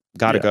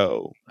gotta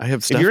go. I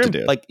have stuff to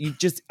do. Like,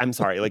 I'm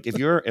sorry. Like, if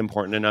you're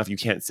important enough, you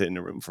can't sit in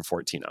a room for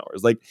 14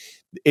 hours. Like,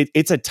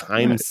 it's a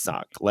time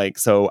suck. Like,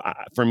 so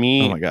for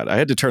me, oh my God, I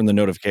had to turn the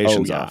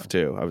notifications off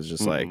too. I was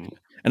just like,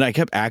 and I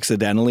kept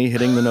accidentally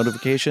hitting the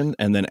notification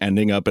and then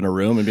ending up in a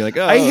room and be like,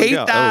 oh, I hate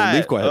that. Oh,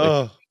 leave quietly.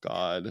 Oh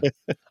God.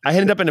 I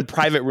ended up in a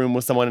private room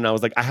with someone and I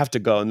was like, I have to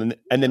go. And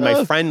then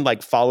my friend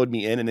like followed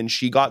me in and then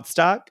she got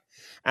stuck.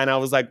 And I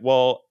was like,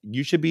 well,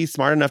 you should be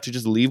smart enough to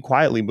just leave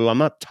quietly, boo. I'm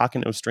not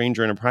talking to a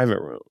stranger in a private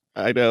room.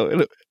 I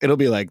know. It'll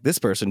be like, this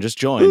person just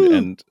joined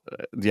and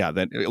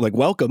then like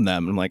welcome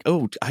them. I'm like,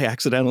 oh, I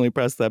accidentally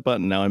pressed that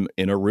button. Now I'm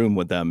in a room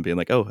with them being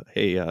like, oh,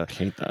 hey, I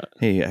hate that.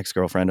 Hey,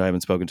 ex-girlfriend I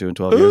haven't spoken to in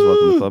 12 years.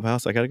 Welcome to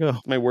Clubhouse. I got to go.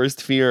 My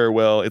worst fear,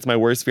 Will. It's my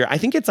worst fear. I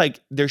think it's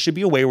like, there should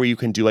be a way where you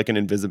can do like an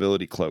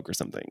invisibility cloak or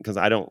something because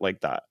I don't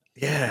like that.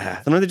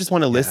 Yeah. Sometimes I just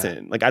want to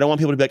listen. Like, I don't want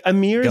people to be like,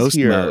 Amir's ghost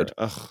here. Mode.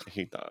 Ugh, I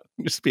hate that.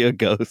 Just be a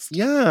ghost.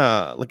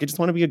 Yeah. Like, I just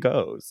want to be a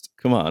ghost.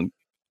 Come on,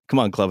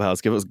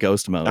 Clubhouse. Give us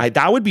ghost mode.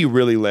 That would be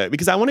really lit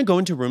because I want to go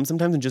into rooms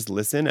sometimes and just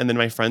listen. And then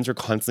my friends are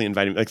constantly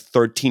inviting me. Like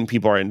 13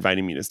 people are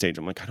inviting me to stage.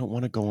 I'm like, I don't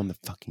want to go on the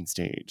fucking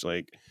stage.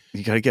 Like,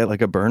 you got to get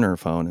like a burner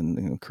phone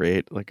and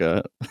create like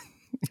a.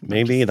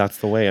 Maybe that's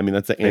the way. I mean,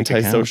 that's the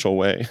antisocial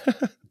way.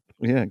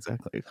 Yeah,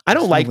 exactly. I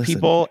don't like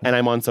people and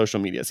I'm on social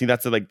media. See,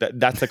 that's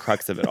that's the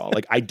crux of it all.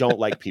 Like, I don't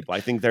like people.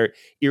 I think they're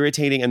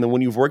irritating. And then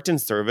when you've worked in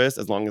service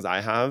as long as I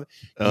have,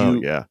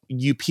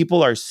 you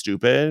people are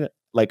stupid.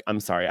 Like, I'm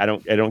sorry. I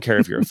don't care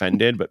if you're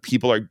offended, but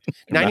people are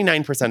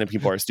 99% of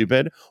people are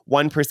stupid.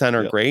 1%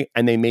 are great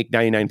and they make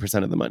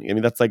 99% of the money. I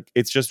mean, that's like,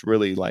 it's just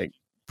really like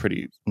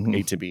pretty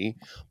A to B.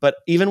 But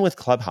even with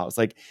Clubhouse,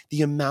 like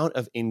the amount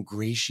of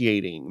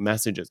ingratiating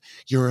messages,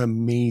 you're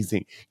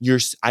amazing.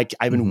 I've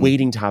been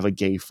waiting to have a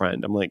gay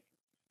friend. I'm like,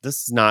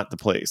 this is not the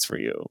place for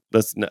you.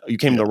 You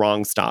came to the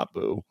wrong stop,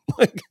 boo.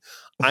 Like,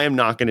 I am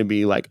not going to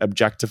be like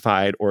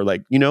objectified or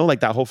like, like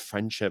that whole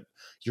friendship.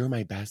 You're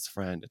my best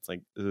friend. It's like,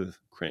 ugh,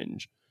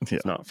 cringe.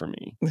 It's not for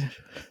me.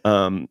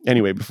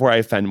 Anyway, before I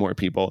offend more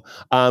people,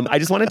 I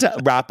just wanted to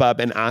wrap up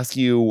and ask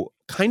you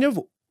kind of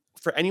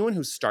for anyone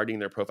who's starting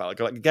their profile, like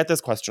I get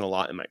this question a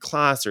lot in my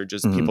class or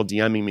just Mhm. people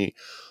DMing me,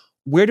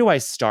 where do I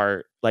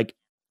start? Like,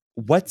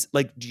 what's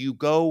like, do you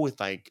go with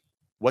like,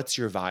 what's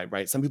your vibe,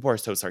 right? Some people are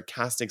so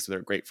sarcastic, so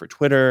they're great for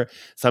Twitter.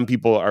 Some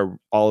people are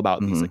all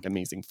about these Mhm. like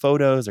amazing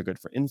photos. They're good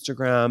for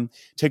Instagram.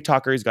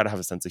 TikTokers got to have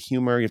a sense of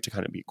humor. You have to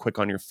kind of be quick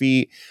on your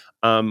feet.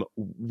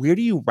 Where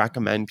do you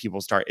recommend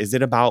people start? Is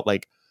it about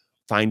like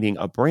finding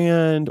a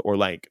brand or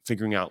like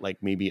figuring out like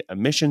maybe a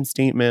mission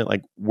statement?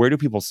 Like, where do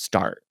people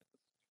start?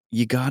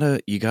 You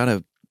gotta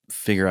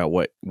figure out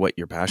what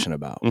you're passionate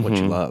about, what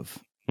you Mhm.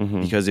 love.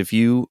 Mhm. Because if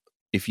you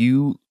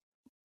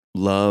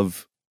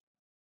love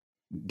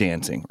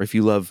dancing or if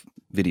you love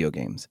video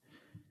games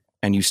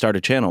and you start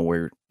a channel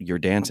where you're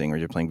dancing or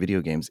you're playing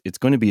video games, it's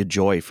going to be a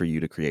joy for you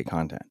to create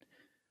content.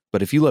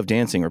 But if you love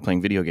dancing or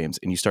playing video games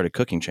and you start a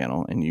cooking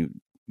channel and you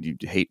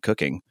hate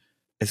cooking,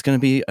 it's going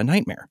to be a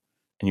nightmare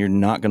and you're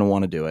not going to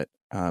want to do it.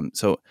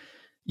 So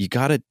you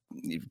got to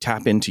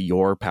tap into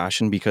your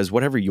passion, because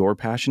whatever your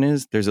passion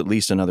is, there's at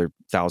least another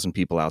 1,000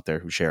 people out there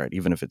who share it,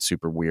 even if it's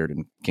super weird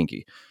and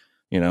kinky.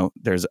 You know,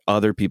 there's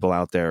other people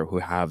out there who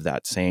have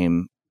that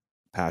same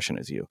passion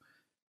as you.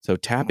 So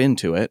tap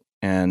into it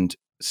and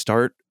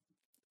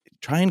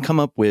try and come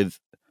up with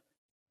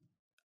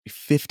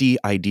 50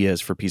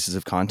 ideas for pieces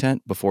of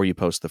content before you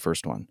post the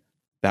first one.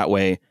 That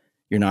way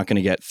you're not going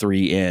to get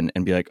 3 in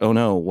and be like, oh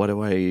no, what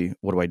do I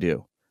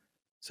do?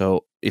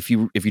 So if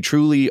you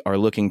truly are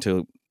looking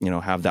to,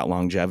 have that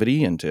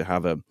longevity and to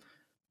have a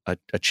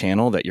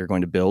channel that you're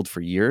going to build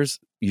for years,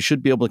 you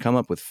should be able to come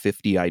up with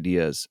 50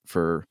 ideas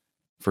for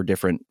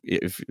different,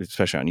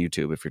 especially on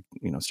YouTube, if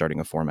you're, starting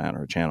a format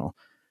or a channel,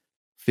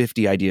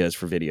 50 ideas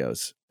for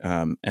videos.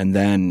 And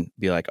then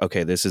be like,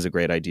 okay, this is a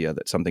great idea.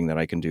 That's something that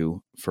I can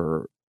do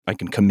I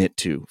can commit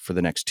to for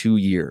the next 2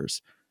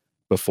 years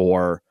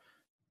before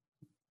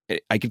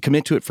I could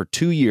commit to it for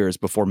 2 years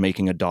before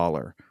making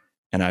 $1,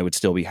 and I would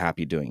still be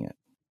happy doing it.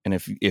 And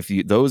if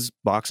those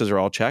boxes are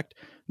all checked,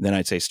 then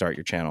I'd say start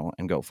your channel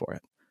and go for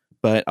it.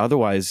 But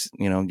otherwise,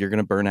 you're going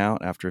to burn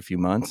out after a few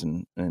months,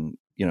 and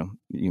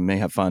you may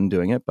have fun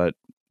doing it. But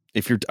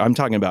I'm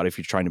talking about if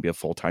you're trying to be a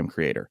full-time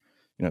creator,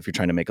 if you're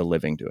trying to make a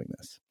living doing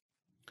this.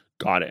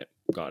 Got it.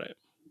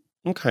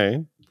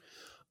 Okay.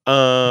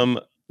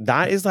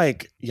 That is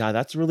like, yeah,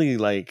 that's really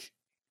like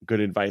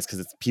good advice, because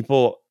it's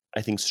people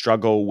I think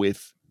struggle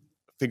with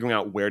figuring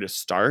out where to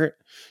start.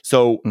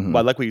 So I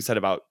like what you said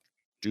about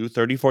do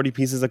 30, 40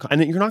 pieces of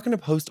content. And you're not going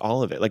to post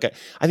all of it. Like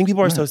I think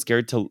people are so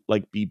scared to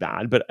like be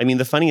bad. But I mean,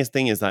 the funniest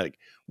thing is that like,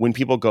 when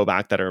people go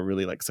back that are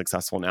really like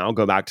successful now,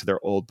 go back to their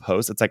old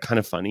posts, it's like kind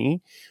of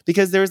funny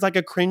because there's like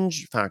a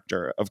cringe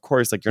factor. Of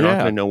course, like you're not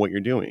going to know what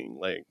you're doing.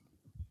 Like,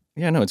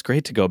 yeah, no, it's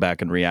great to go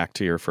back and react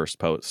to your first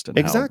post and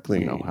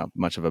exactly how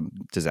much of a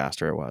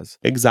disaster it was.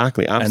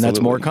 Exactly. Absolutely. And that's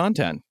more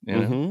content.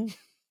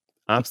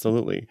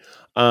 Absolutely.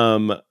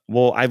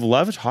 Well, I've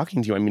loved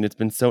talking to you. I mean, it's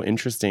been so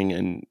interesting,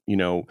 and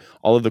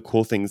all of the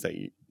cool things that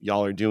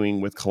y'all are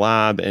doing with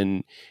Collab,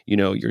 and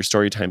your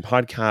Storytime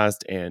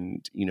podcast,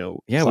 and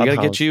yeah, we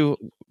gotta get you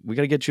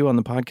on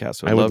the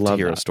podcast. I would love to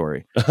hear that. A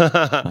story.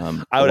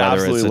 I would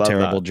absolutely love love a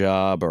terrible that.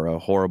 job or a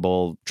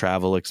horrible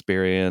travel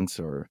experience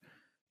or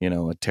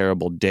a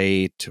terrible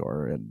date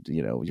or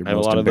your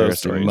most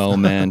embarrassing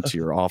moment,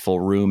 your awful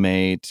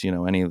roommate,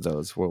 any of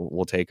those,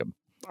 we'll take them.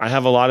 I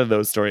have a lot of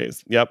those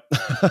stories. Yep.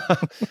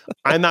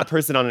 I'm that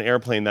person on an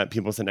airplane that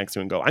people sit next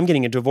to and go, I'm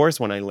getting a divorce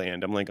when I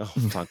land. I'm like, oh,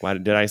 fuck, why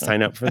did I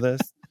sign up for this?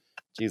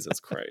 Jesus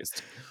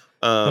Christ.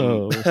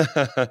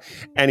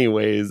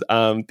 Anyways,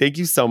 thank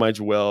you so much,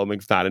 Will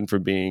McFadden, for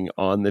being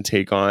on The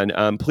Take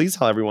On. Please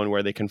tell everyone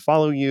where they can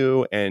follow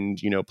you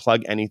and,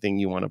 plug anything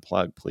you want to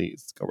plug.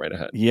 Please go right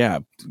ahead. Yeah.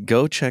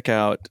 Go check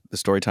out the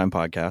Storytime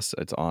podcast.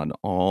 It's on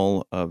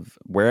all of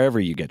wherever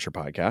you get your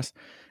podcasts.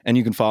 And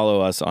you can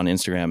follow us on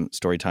Instagram,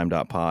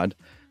 storytime.pod.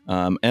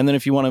 And then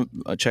if you want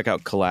to check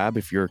out Collab,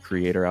 if you're a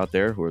creator out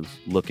there who is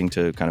looking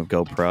to kind of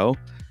go pro,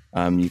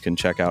 you can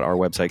check out our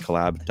website,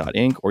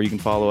 collab.inc, or you can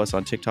follow us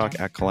on TikTok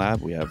at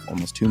Collab. We have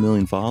almost 2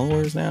 million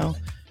followers now.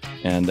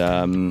 And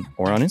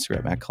or on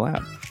Instagram at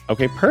Collab.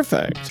 Okay,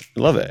 perfect.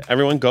 Love it.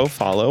 Everyone go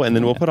follow, and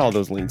then we'll put all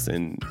those links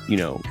in,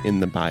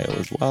 in the bio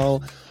as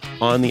well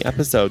on the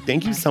episode.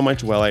 Thank you so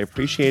much, Will. I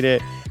appreciate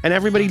it. And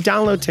everybody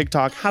download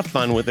TikTok, have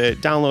fun with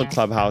it. Download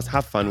Clubhouse,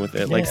 have fun with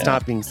it. Like,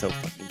 stop being so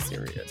fucking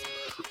serious.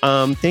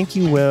 Thank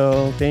you,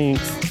 Will.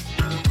 Thanks.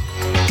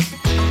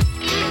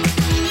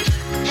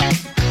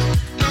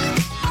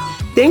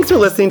 Thanks for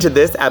listening to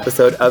this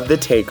episode of The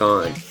Take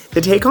On. The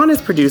Take On is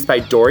produced by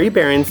Dori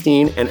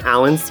Berenstein and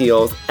Alan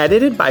Seals,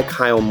 edited by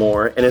Kyle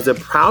Moore, and is a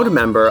proud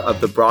member of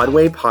the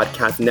Broadway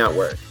Podcast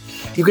Network.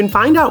 You can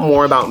find out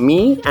more about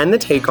me and The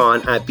Take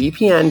On at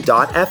bpn.fm/The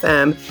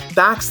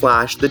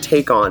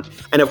Take On,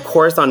 and of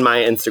course on my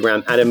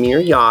Instagram at Amir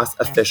Yas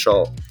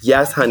Official.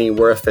 Yes, honey,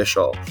 we're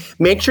official.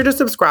 Make sure to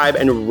subscribe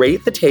and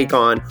rate The Take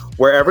On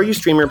wherever you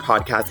stream your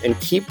podcast, and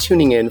keep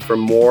tuning in for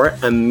more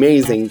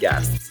amazing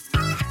guests.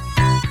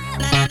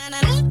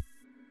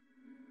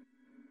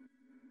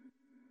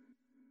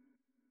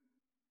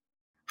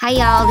 Hi Hi,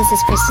 y'all. This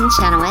is Kristen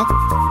Chenoweth.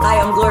 Hi,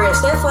 I'm Gloria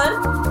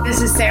Estefan.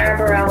 This is Sarah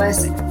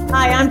Bareilles.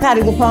 Hi, I'm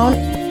Patty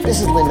LuPone. This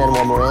is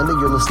Lin-Manuel Miranda.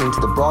 You're listening to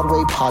the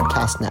Broadway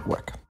Podcast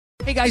Network.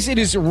 Hey guys, it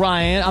is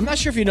Ryan. I'm not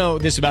sure if you know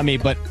this about me,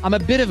 but I'm a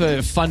bit of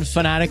a fun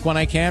fanatic when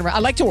I can. I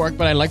like to work,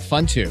 but I like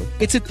fun too.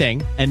 It's a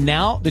thing. And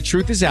now the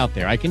truth is out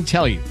there. I can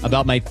tell you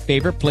about my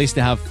favorite place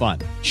to have fun.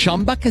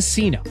 Chumba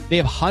Casino. They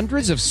have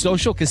hundreds of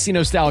social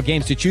casino style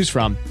games to choose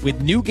from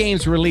with new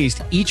games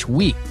released each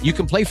week. You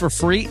can play for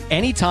free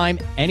anytime,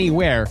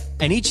 anywhere.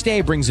 And each day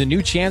brings a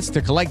new chance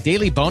to collect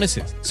daily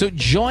bonuses. So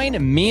join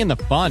me in the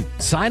fun.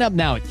 Sign up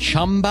now at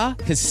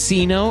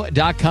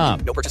ChumbaCasino.com.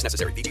 No purchase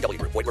necessary. VGW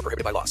Group. Void where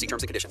prohibited by law. See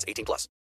terms and conditions. 18+.